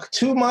then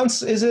 2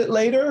 months, is it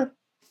later?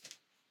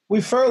 We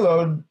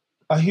furloughed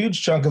a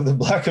huge chunk of the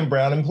Black and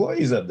brown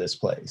employees of this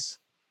place,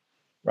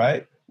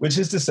 right? Which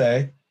is to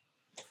say,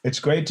 it's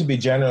great to be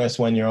generous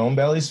when your own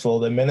belly's full.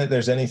 The minute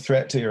there's any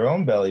threat to your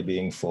own belly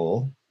being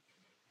full,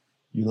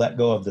 you let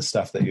go of the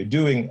stuff that you're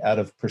doing out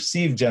of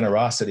perceived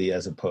generosity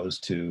as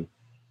opposed to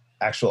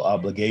actual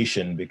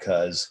obligation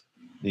because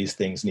these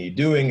things need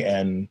doing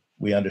and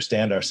we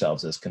understand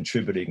ourselves as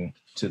contributing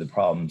to the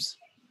problems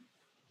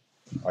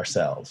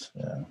ourselves.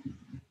 Yeah.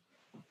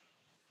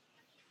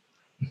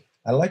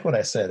 I like what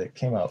I said. It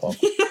came out well.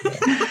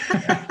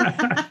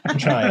 I'm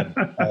trying.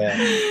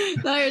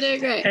 No, you're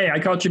doing great. Hey, I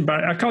caught you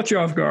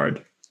off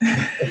guard.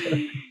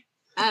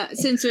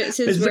 Since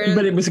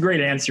but it was a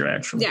great answer,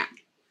 actually. Yeah.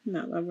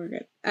 No, we're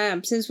good.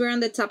 Since we're on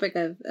the topic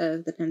of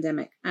the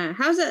pandemic, how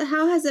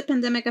has the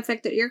pandemic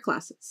affected your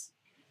classes?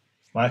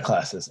 My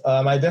classes.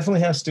 I definitely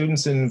have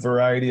students in a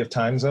variety of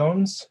time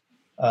zones,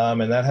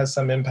 and that has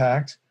some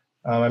impact.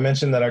 I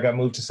mentioned that I got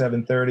moved to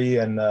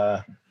 7:30, and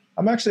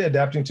I'm actually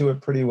adapting to it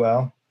pretty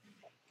well.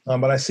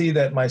 But I see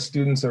that my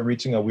students are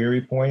reaching a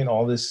weary point.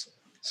 All this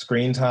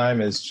screen time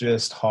is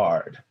just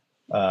hard.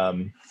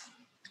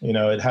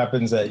 It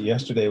happens that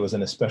yesterday was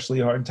an especially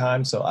hard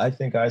time. So I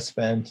think I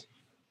spent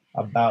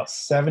about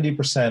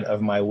 70%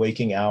 of my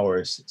waking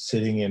hours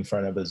sitting in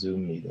front of a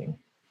Zoom meeting.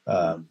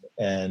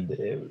 And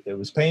it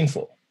was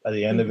painful. By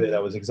the end of it, I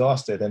was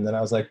exhausted. And then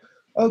I was like,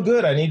 oh,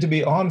 good, I need to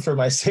be on for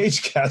my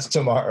SageCast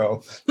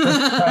tomorrow.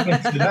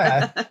 Into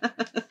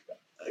that.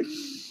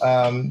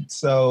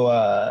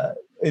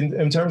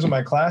 In terms of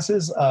my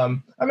classes,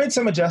 I made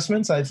some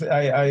adjustments.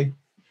 I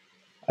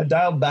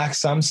dialed back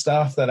some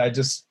stuff that I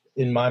just,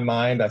 in my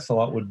mind, I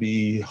thought would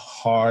be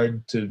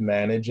hard to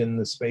manage in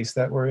the space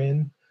that we're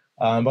in.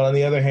 But on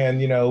the other hand,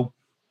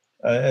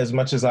 as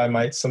much as I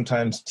might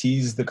sometimes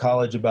tease the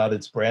college about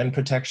its brand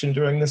protection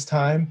during this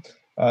time,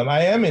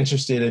 I am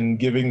interested in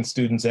giving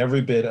students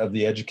every bit of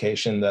the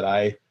education that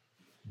I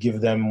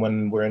give them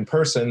when we're in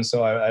person.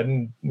 So I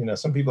didn't,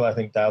 some people I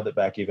think dialed it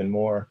back even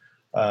more.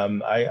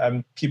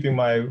 I'm keeping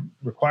my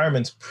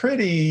requirements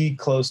pretty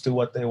close to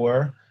what they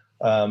were.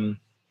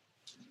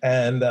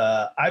 And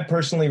I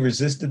personally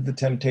resisted the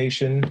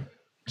temptation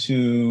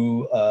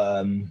to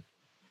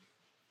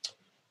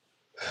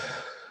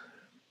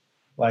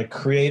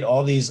create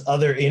all these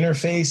other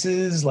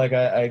interfaces. Like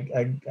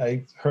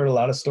I heard a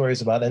lot of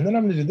stories about, and then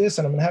I'm going to do this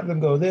and I'm going to have them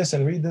go this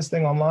and read this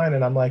thing online.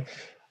 And I'm like,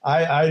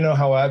 I know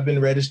how I've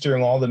been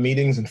registering all the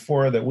meetings and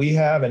fora that we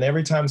have. And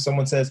every time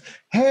someone says,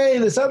 hey,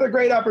 this other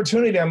great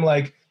opportunity, I'm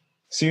like,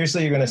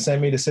 seriously, you're going to send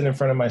me to sit in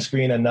front of my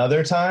screen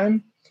another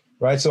time?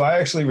 Right. So I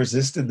actually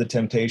resisted the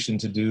temptation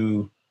to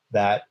do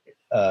that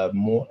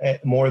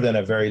more than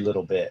a very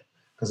little bit,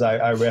 because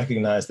I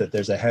recognize that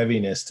there's a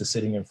heaviness to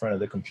sitting in front of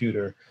the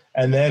computer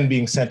and then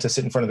being sent to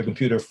sit in front of the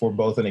computer for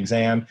both an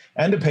exam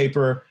and a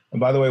paper.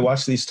 And by the way,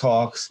 watch these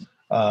talks.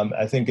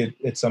 I think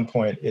at some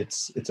point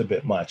it's a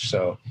bit much.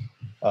 So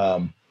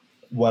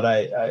what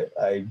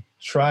I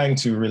trying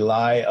to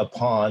rely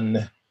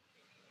upon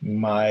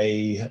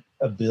my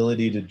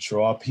ability to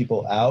draw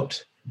people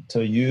out,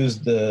 to use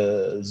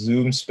the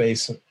Zoom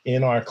space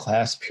in our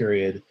class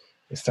period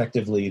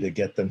effectively to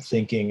get them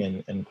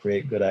thinking and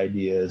create good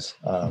ideas.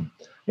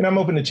 I'm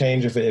open to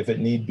change if it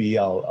need be.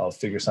 I'll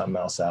figure something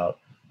else out.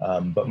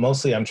 But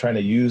mostly I'm trying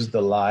to use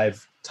the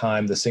live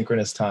time, the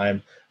synchronous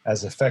time,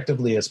 as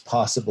effectively as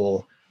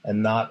possible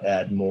and not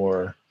add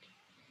more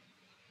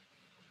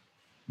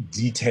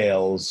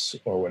details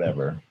or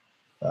whatever.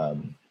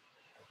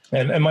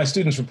 And my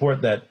students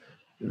report that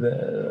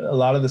a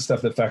lot of the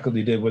stuff that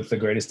faculty did with the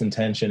greatest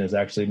intention is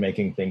actually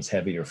making things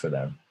heavier for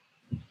them.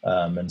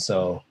 And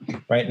so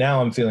right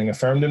now I'm feeling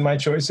affirmed in my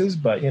choices,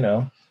 but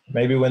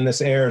maybe when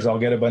this airs, I'll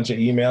get a bunch of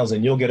emails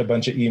and you'll get a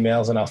bunch of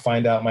emails and I'll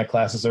find out my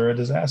classes are a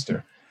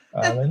disaster.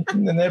 And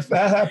if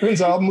that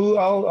happens, I'll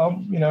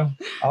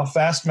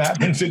fast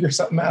map and figure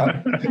something out.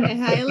 I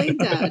highly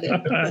doubt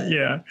it.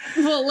 Yeah.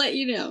 We'll let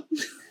you know.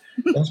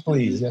 Yes,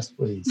 please. Yes,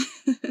 please.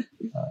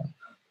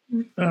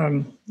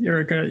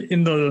 Erica,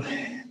 in the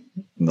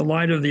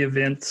light of the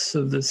events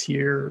of this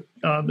year,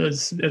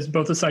 as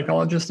both a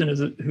psychologist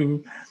and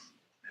who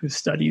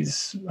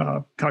studies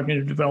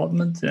cognitive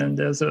development, and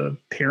as a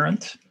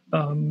parent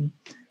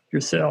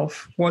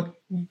yourself, what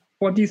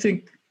do you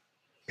think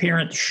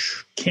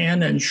parents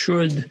can and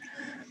should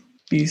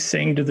be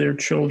saying to their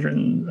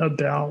children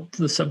about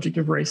the subject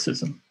of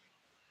racism?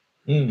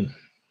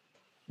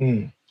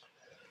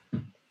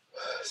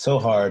 So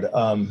hard.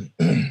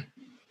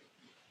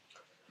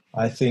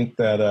 I think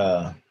that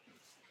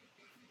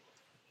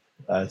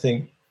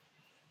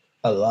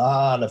a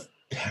lot of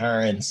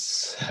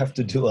parents have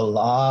to do a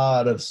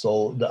lot of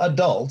soul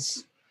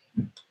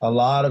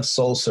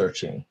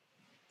searching.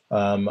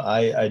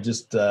 I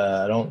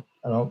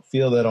don't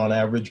feel that on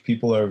average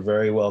people are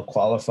very well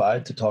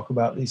qualified to talk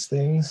about these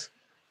things.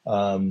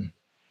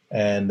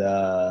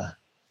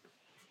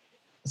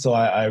 So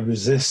I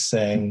resist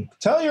saying,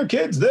 tell your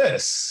kids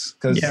this,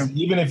 because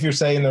even if you're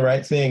saying the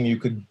right thing, you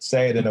could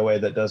say it in a way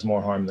that does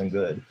more harm than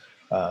good.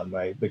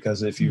 Right?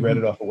 Because if you read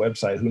it off a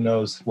website, who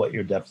knows what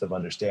your depth of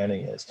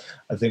understanding is.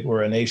 I think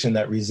we're a nation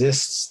that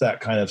resists that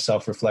kind of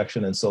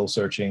self-reflection and soul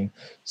searching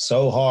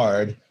so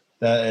hard.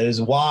 That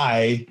is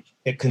why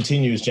it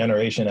continues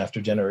generation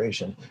after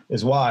generation,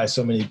 is why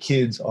so many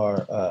kids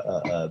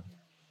are,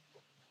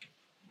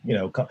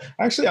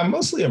 actually, I'm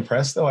mostly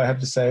impressed, though, I have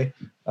to say.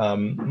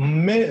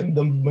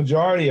 The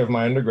majority of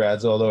my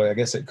undergrads, although I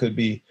guess it could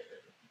be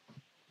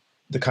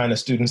the kind of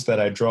students that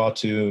I draw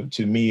to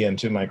me and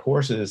to my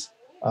courses,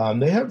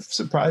 they have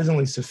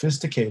surprisingly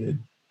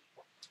sophisticated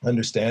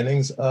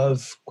understandings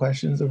of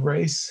questions of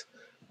race.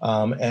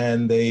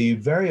 And they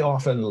very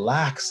often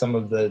lack some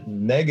of the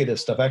negative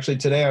stuff. Actually,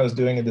 today I was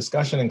doing a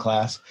discussion in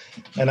class,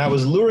 and I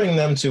was luring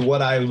them to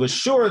what I was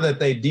sure that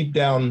they deep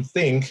down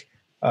think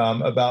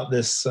about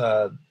this.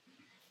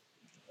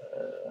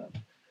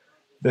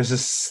 There's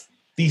this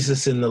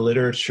thesis in the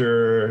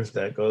literature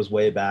that goes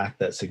way back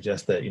that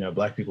suggests that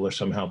Black people are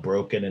somehow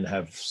broken and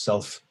have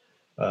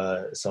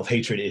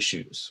self-hatred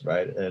issues,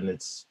 right? And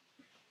it's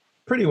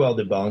pretty well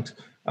debunked.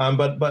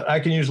 But I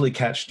can usually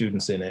catch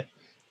students in it.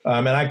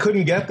 And I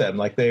couldn't get them.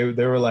 Like they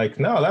were like,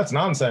 no, that's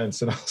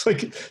nonsense. And I was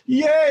like,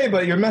 yay,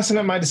 but you're messing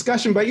up my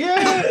discussion, but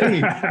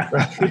yay.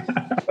 Right?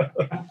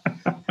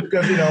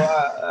 Because,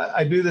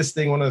 I do this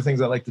thing. One of the things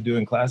I like to do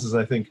in classes,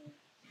 I think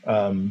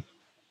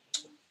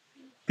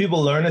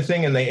people learn a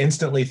thing and they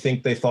instantly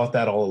think they thought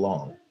that all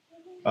along.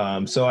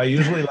 So I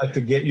usually like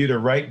to get you to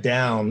write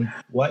down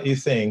what you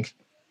think,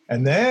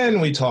 and then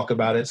we talk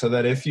about it so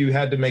that if you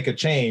had to make a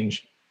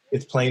change,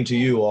 it's plain to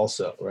you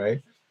also,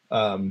 right?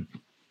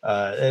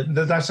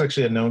 That's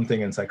actually a known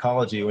thing in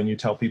psychology. When you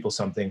tell people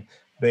something,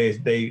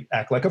 they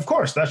act like, of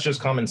course, that's just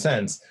common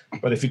sense.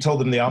 But if you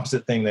told them the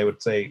opposite thing, they would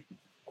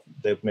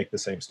make the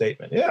same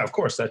statement. Yeah, of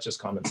course, that's just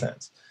common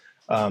sense.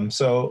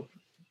 So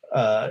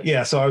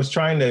yeah, so I was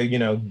trying to,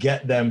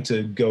 get them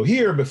to go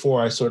here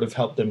before I sort of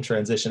helped them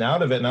transition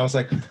out of it. And I was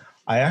like,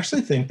 I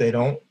actually think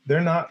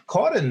they're not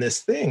caught in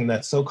this thing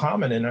that's so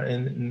common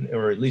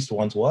or at least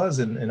once was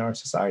in our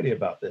society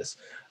about this.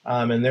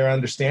 And their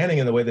understanding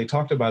and the way they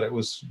talked about it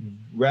was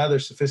rather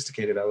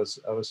sophisticated. I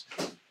was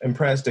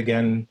impressed.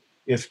 Again,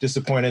 if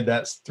disappointed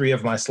that 3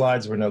 of my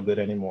slides were no good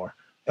anymore.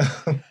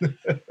 And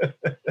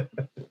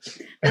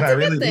That's a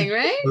good thing,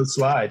 right? Those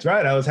slides,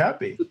 right? I was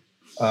happy.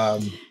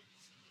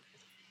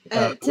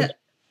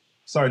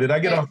 Sorry, did I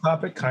get off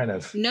topic? Kind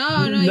of.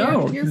 No,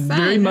 you're fine.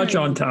 Very much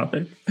on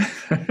topic.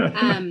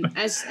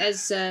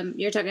 As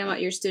you're talking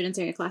about your students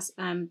in your class,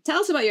 tell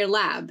us about your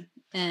lab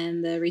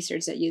and the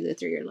research that you do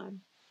through your lab.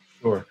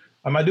 Sure.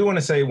 I do want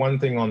to say one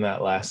thing on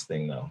that last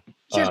thing, though.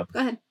 Sure, go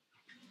ahead.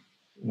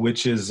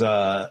 Which is,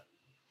 and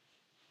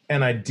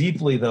I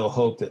deeply, though,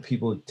 hope that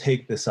people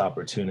take this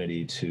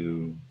opportunity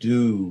to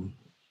do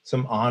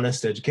some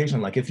honest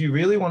education. Like, if you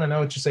really want to know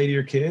what you say to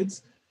your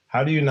kids,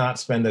 how do you not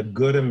spend a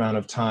good amount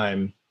of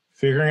time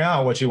figuring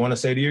out what you want to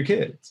say to your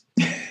kids,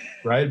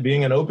 right?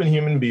 Being an open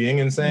human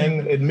being and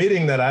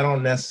admitting that I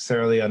don't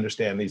necessarily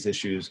understand these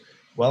issues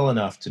well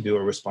enough to do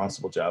a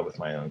responsible job with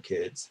my own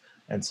kids.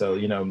 And so,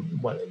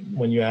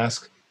 when you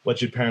ask what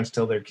should parents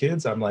tell their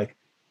kids, I'm like,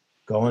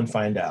 go and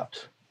find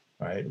out,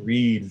 right?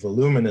 Read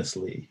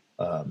voluminously.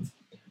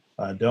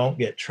 Don't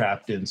get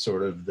trapped in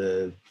sort of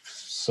the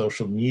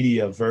social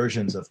media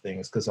versions of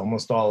things, because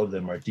almost all of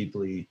them are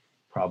deeply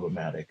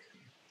problematic.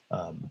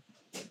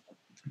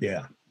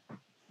 Yeah.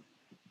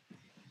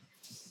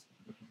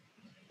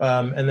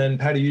 And then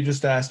Patty, you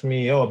just asked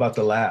me, about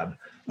the lab.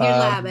 Your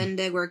lab and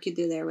the work you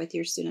do there with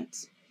your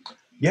students.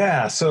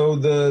 Yeah, so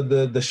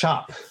the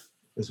shop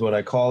is what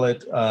I call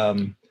it,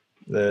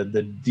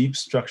 the Deep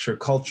Structure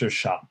Culture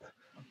Shop.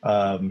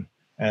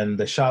 And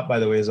the shop, by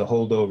the way, is a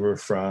holdover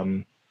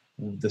from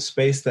the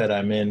space that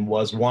I'm in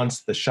was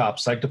once the shop.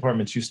 Psych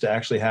departments used to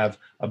actually have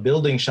a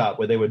building shop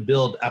where they would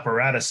build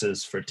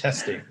apparatuses for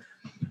testing.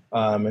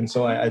 And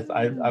so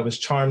I was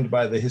charmed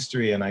by the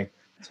history, and I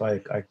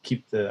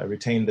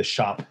retained the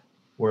shop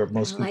where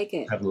most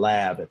people have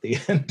lab at the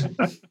end.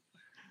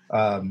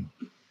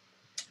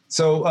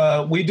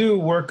 So we do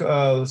work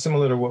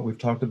similar to what we've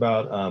talked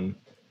about,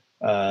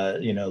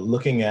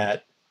 looking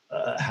at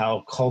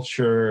how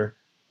culture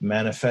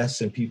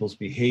manifests in people's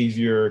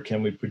behavior.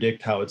 Can we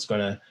predict how it's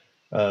going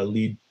to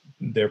lead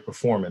their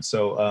performance?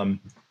 So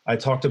I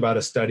talked about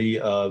a study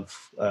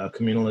of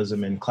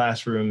communalism in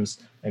classrooms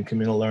and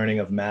communal learning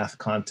of math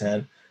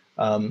content.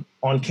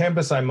 On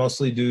campus, I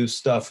mostly do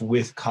stuff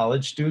with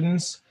college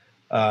students.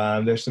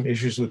 There's some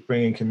issues with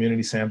bringing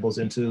community samples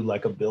into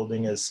like a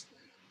building as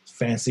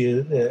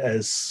fancy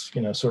as,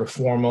 sort of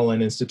formal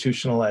and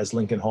institutional as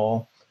Lincoln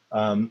Hall,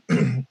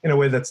 in a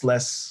way that's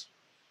less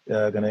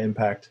going to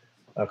impact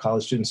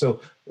college students. So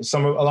a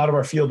lot of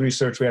our field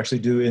research we actually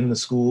do in the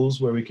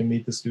schools where we can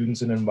meet the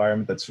students in an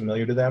environment that's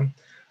familiar to them.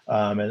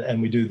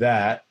 And we do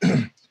that.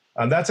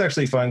 That's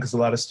actually fun because a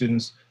lot of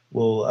students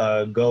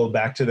will go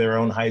back to their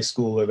own high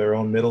school or their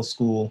own middle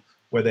school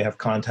where they have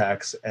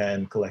contacts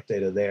and collect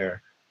data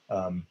there.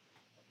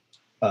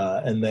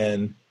 And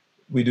then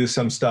we do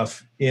some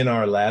stuff in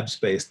our lab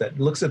space that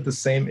looks at the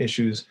same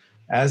issues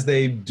as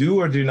they do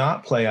or do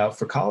not play out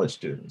for college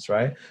students,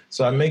 right?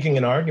 So I'm making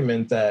an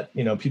argument that,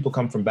 people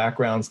come from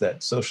backgrounds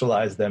that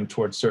socialize them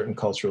towards certain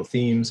cultural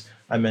themes.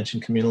 I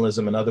mentioned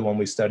communalism. Another one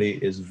we study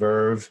is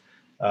verve.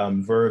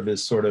 Verve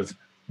is sort of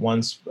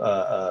one's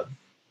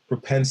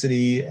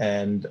propensity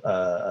and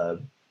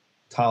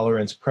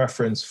tolerance,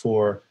 preference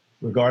for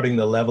regarding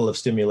the level of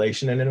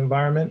stimulation in an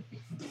environment.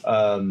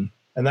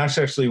 And that's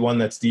actually one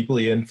that's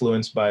deeply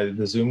influenced by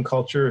the Zoom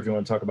culture, if you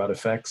want to talk about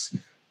effects.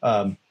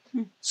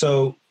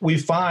 So we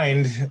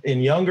find in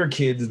younger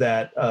kids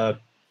that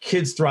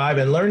kids thrive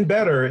and learn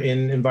better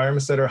in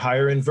environments that are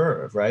higher in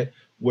verve, right?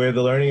 Where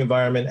the learning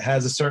environment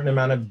has a certain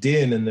amount of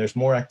din and there's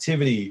more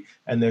activity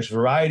and there's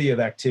variety of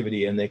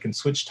activity and they can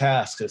switch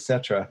tasks,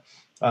 etc.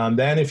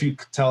 Then if you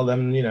tell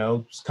them,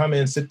 come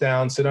in, sit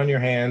down, sit on your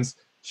hands,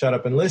 shut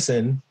up and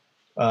listen,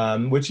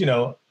 which,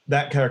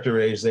 that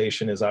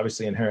characterization is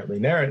obviously inherently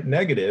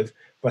negative,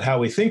 but how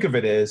we think of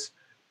it is,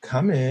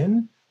 come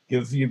in,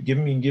 give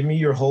me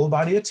your whole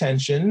body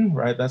attention,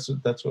 right? That's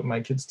what my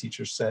kids'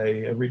 teachers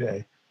say every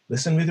day.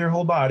 Listen with your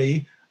whole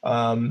body,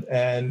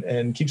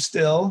 and keep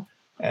still,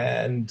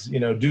 and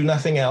do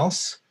nothing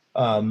else.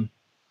 And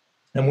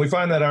we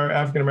find that our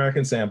African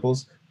American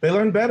samples, they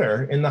learn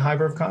better in the high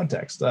verve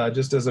context.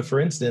 Just as for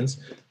instance,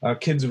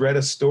 kids read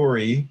a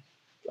story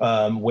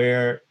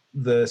where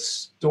the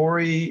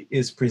story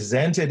is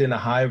presented in a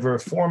high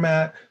verve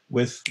format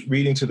with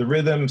reading to the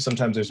rhythm.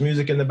 Sometimes there's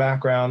music in the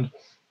background,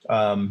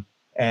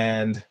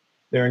 and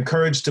they're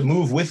encouraged to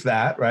move with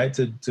that, right?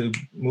 To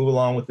move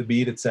along with the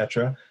beat,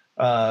 etc.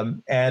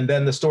 And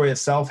then the story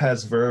itself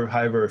has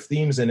high verve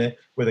themes in it,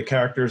 where the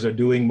characters are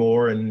doing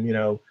more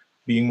and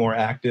being more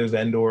active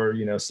and or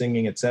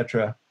singing,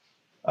 etc.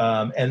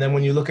 And then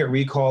when you look at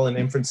recall and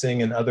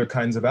inferencing and other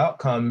kinds of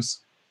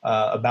outcomes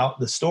about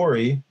the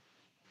story,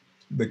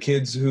 the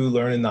kids who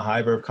learn in the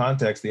high verb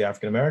context, the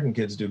African American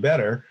kids, do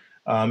better.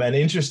 And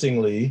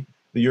interestingly,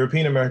 the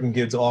European American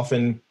kids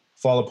often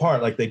fall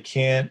apart, like they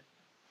can't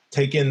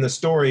take in the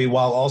story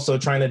while also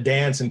trying to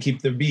dance and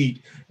keep the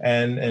beat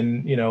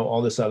and you know,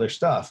 all this other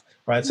stuff,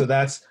 right? So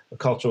that's a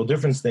cultural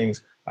difference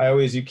things.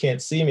 You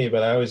can't see me,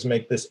 but I always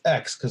make this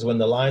X, because when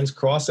the lines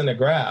cross in a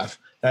graph,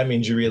 that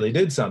means you really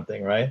did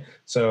something, right?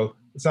 So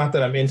it's not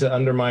that I'm into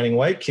undermining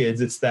white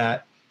kids, it's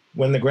that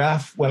when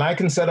I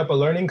can set up a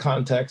learning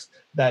context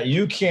that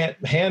you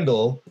can't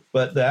handle,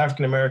 but the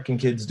African American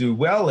kids do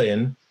well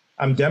in,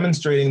 I'm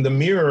demonstrating the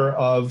mirror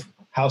of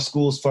how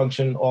schools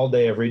function all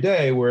day, every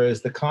day,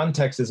 whereas the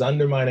context is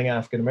undermining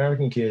African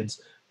American kids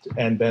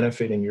and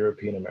benefiting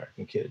European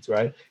American kids,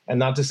 right? And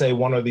not to say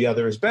one or the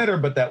other is better,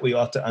 but that we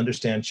ought to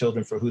understand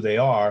children for who they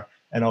are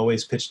and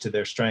always pitch to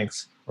their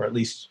strengths, or at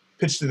least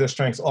pitch to their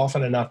strengths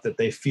often enough that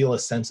they feel a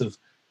sense of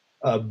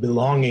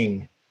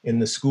belonging in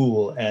the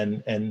school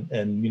and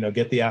you know,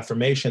 get the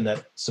affirmation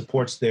that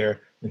supports their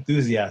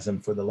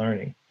enthusiasm for the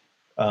learning.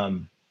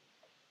 I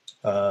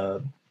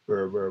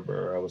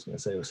was going to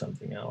say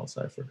something else.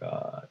 I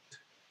forgot.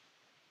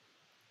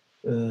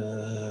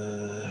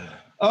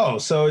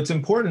 So it's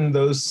important,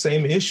 those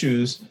same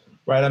issues,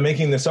 right? I'm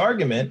making this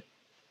argument.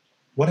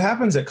 What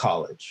happens at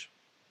college,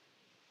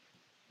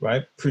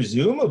 right?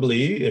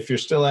 Presumably, if you're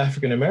still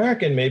African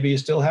American, maybe you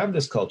still have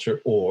this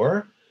culture.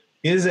 Or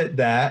is it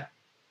that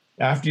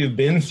after you've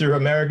been through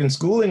American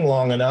schooling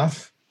long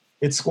enough,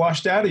 it's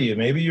squashed out of you?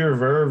 Maybe your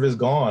verve is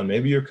gone.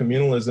 Maybe your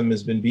communalism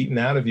has been beaten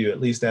out of you,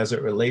 at least as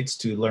it relates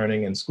to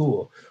learning in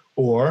school.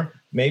 Or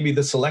maybe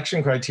the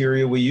selection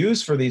criteria we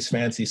use for these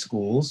fancy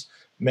schools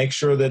make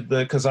sure that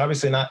because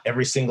obviously not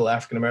every single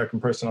African-American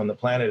person on the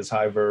planet is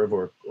high verve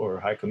or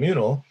high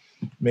communal.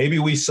 Maybe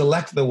we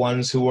select the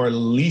ones who are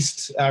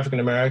least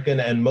African-American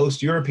and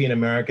most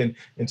European-American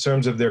in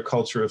terms of their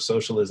culture of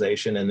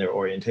socialization and their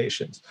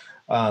orientations.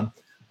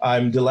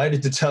 I'm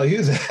delighted to tell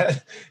you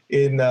that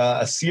in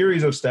a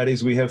series of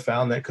studies, we have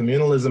found that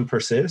communalism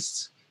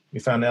persists. We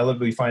find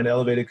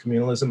elevated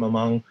communalism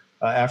among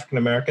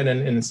African-American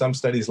and in some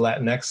studies,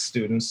 Latinx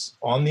students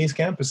on these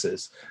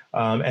campuses.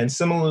 And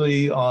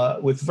similarly,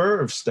 with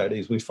verve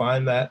studies, we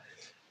find that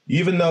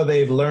even though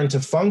they've learned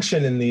to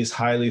function in these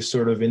highly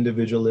sort of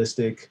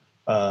individualistic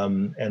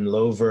and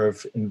low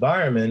verve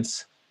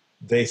environments,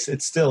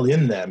 it's still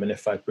in them. And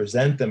if I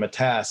present them a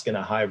task in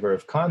a high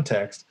verve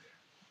context,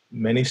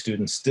 many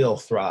students still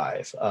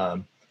thrive.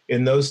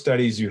 In those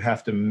studies, you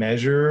have to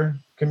measure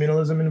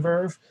communalism in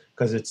verve,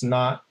 because it's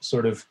not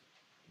sort of,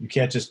 you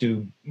can't just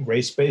do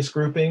race-based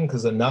grouping,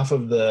 because enough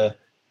of the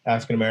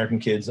African-American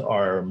kids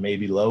are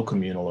maybe low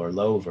communal or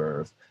low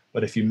verve.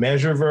 But if you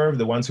measure verve,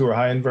 the ones who are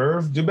high in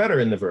verve do better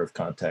in the verve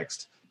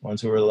context.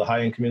 Ones who are high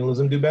in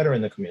communalism do better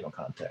in the communal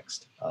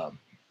context.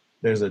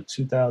 There's a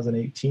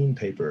 2018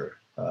 paper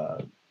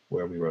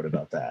where we wrote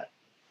about that,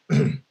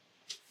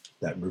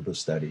 that group of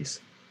studies.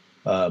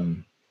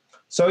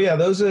 So yeah,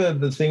 those are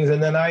the things.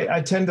 And then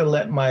I tend to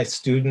let my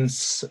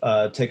students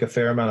take a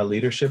fair amount of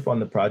leadership on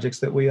the projects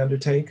that we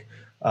undertake.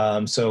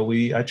 So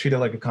I treat it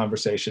like a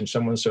conversation.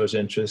 Someone shows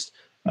interest.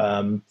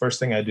 First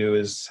thing I do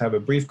is have a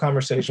brief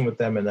conversation with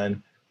them and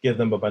then give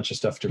them a bunch of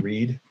stuff to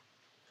read.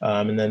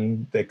 And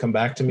then they come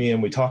back to me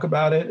and we talk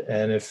about it.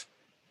 And if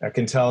I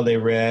can tell they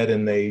read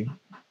and they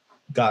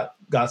got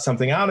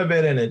something out of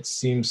it and it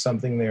seems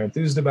something they're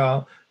enthused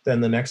about,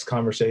 then the next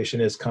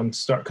conversation is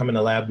start coming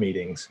to lab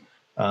meetings.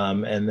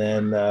 And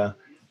then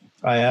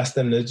I ask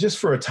them to just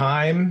for a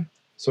time,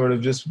 sort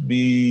of just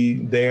be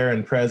there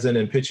and present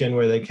and pitch in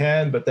where they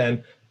can. But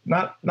then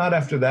not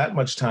after that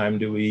much time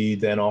do we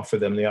then offer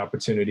them the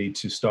opportunity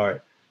to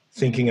start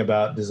thinking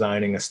about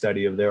designing a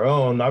study of their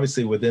own,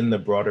 obviously within the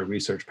broader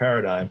research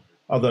paradigm,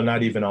 although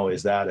not even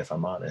always that, if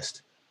I'm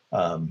honest.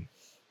 So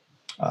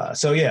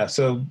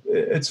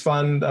it's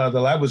fun. The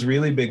lab was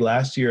really big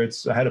last year.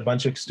 I had a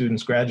bunch of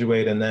students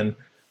graduate, and then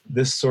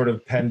this sort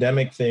of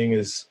pandemic thing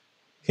has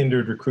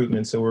hindered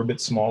recruitment, so we're a bit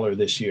smaller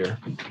this year.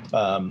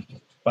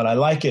 But I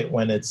like it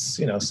when it's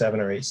 7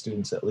 or 8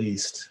 students at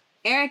least.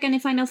 Eric, any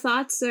final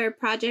thoughts or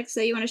projects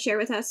that you want to share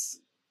with us?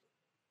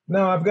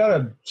 No, I've got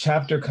a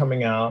chapter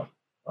coming out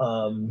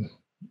in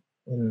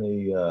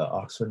the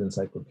Oxford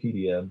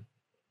Encyclopedia.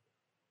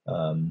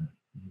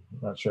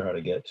 Not sure how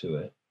to get to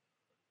it.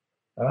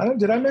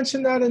 Did I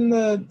mention that in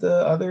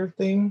the other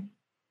thing?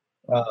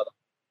 All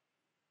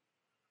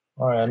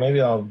right, maybe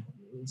I'll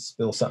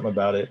spill something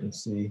about it and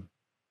see.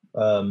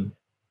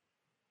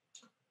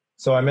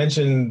 So I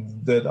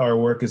mentioned that our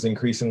work is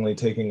increasingly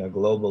taking a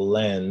global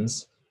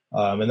lens,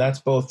 and that's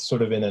both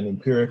sort of in an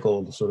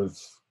empirical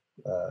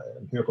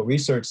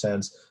research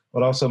sense,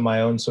 but also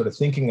my own sort of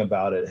thinking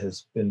about it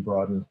has been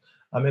broadened.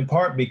 In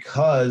part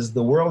because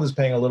the world is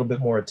paying a little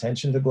bit more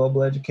attention to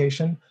global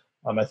education.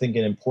 I think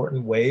in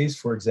important ways.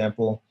 For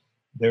example,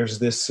 there's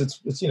this,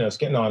 it's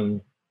getting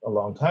on a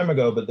long time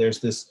ago, but there's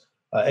this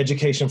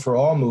education for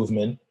all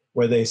movement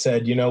where they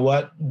said,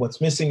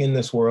 what's missing in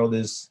this world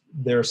is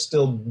there are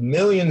still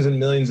millions and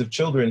millions of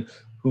children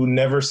who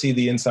never see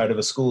the inside of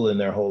a school in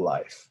their whole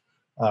life.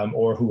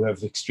 or who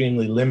have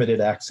extremely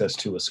limited access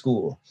to a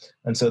school.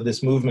 And so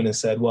this movement has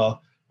said,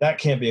 well, that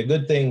can't be a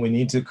good thing. We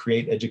need to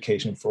create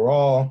education for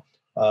all.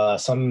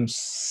 Some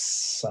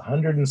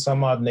 100 and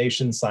some odd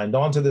nations signed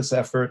on to this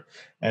effort,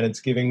 and it's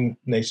giving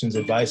nations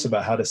advice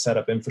about how to set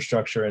up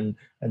infrastructure and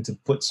to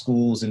put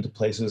schools into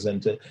places,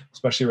 and to,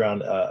 especially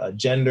around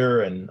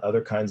gender and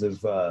other kinds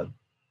of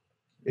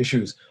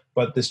issues.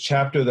 But this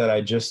chapter that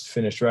I just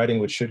finished writing,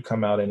 which should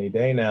come out any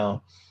day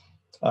now,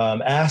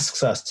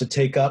 asks us to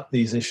take up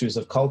these issues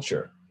of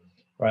culture,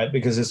 right?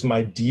 Because it's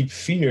my deep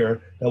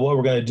fear that what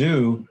we're going to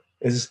do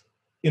is,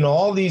 in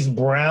all these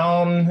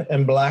brown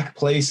and black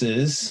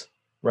places,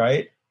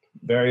 right,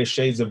 various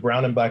shades of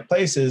brown and black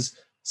places,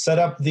 set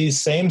up these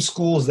same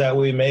schools that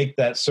we make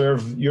that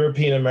serve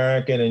European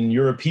American and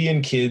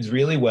European kids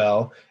really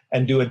well,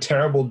 and do a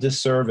terrible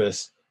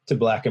disservice to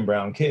black and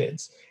brown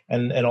kids.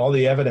 And all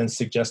the evidence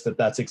suggests that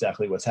that's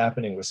exactly what's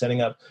happening. We're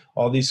setting up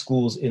all these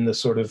schools in the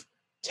sort of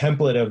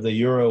template of the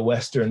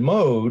Euro-Western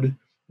mode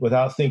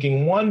without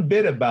thinking one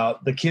bit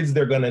about the kids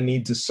they're going to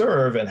need to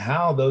serve and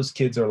how those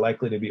kids are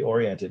likely to be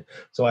oriented.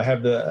 So I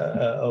have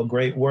a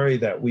great worry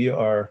that we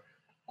are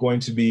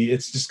going to be,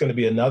 it's just going to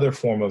be another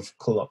form of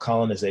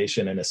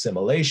colonization and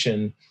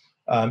assimilation,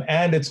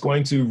 and it's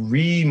going to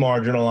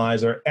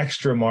re-marginalize or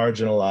extra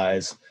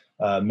marginalize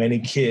many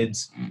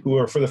kids who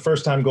are for the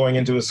first time going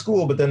into a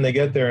school, but then they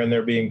get there and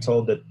they're being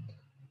told that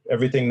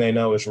everything they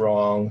know is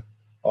wrong,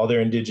 all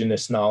their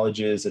indigenous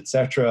knowledges,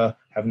 etc.,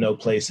 have no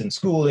place in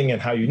schooling, and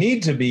how you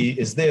need to be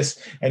is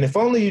this. And if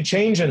only you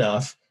change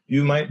enough,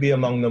 you might be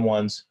among the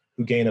ones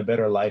who gain a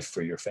better life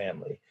for your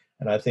family.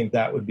 And I think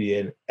that would be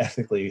an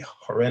ethically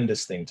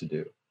horrendous thing to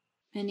do.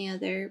 Any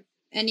other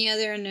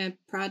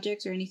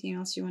projects or anything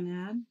else you want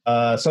to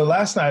add? So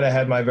last night I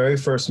had my very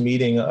first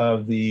meeting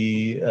of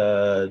the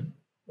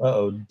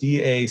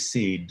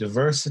DAC,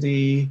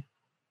 Diversity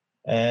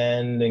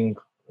and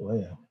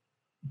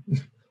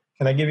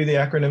Can I give you the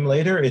acronym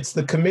later? It's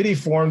the committee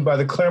formed by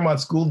the Claremont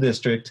School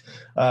District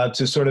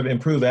to sort of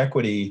improve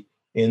equity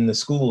in the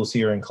schools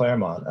here in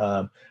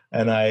Claremont.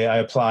 And I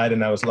applied,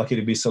 and I was lucky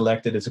to be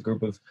selected as a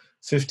group of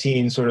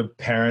 15 sort of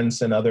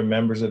parents and other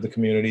members of the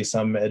community,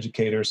 some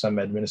educators, some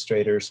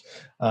administrators.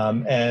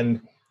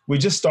 And we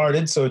just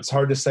started, so it's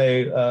hard to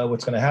say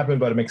what's going to happen,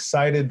 but I'm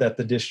excited that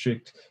the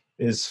district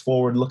is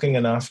forward-looking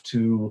enough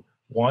to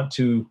want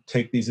to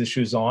take these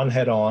issues on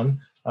head on.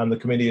 The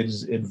committee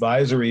is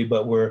advisory,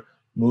 but we're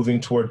moving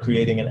toward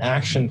creating an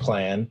action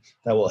plan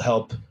that will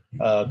help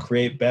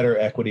create better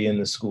equity in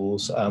the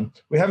schools.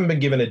 We haven't been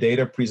given a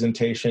data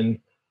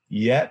presentation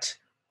yet,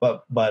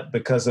 but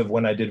because of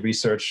when I did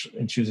research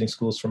in choosing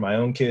schools for my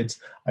own kids,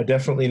 I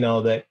definitely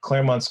know that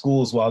Claremont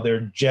schools, while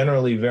they're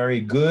generally very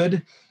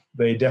good,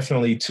 they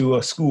definitely, to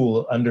a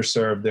school,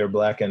 underserve their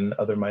Black and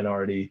other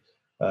minority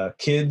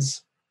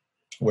kids,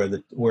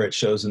 where it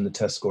shows in the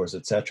test scores,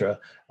 et cetera.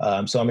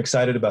 So I'm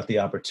excited about the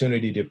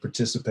opportunity to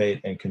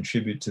participate and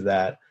contribute to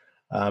that.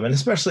 And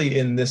especially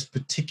in this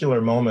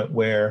particular moment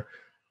where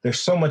there's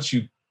so much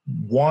you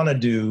want to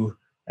do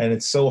and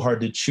it's so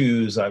hard to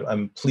choose,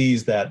 I'm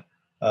pleased that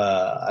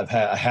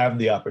I have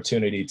the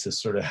opportunity to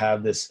sort of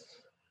have this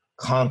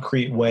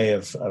concrete way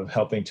of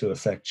helping to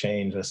affect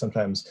change. I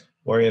sometimes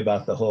worry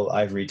about the whole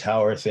ivory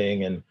tower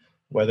thing and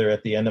whether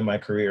at the end of my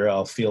career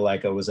I'll feel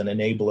like I was an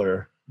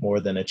enabler more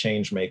than a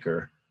change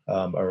maker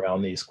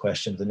around these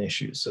questions and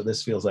issues. So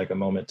this feels like a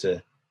moment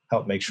to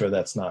help make sure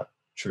that's not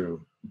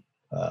true.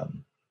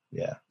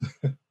 Yeah.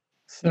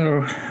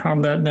 So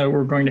on that note,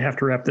 we're going to have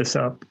to wrap this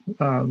up.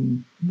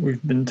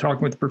 We've been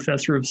talking with the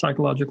Professor of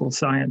Psychological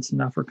Science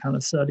and Africana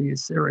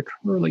Studies, Eric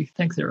Hurley.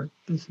 Thanks, Eric.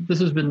 This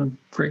has been a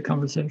great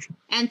conversation.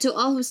 And to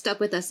all who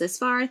stuck with us this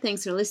far,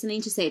 thanks for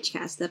listening to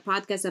SageCast, the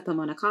podcast of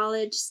Pomona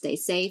College. Stay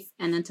safe,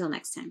 and until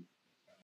next time.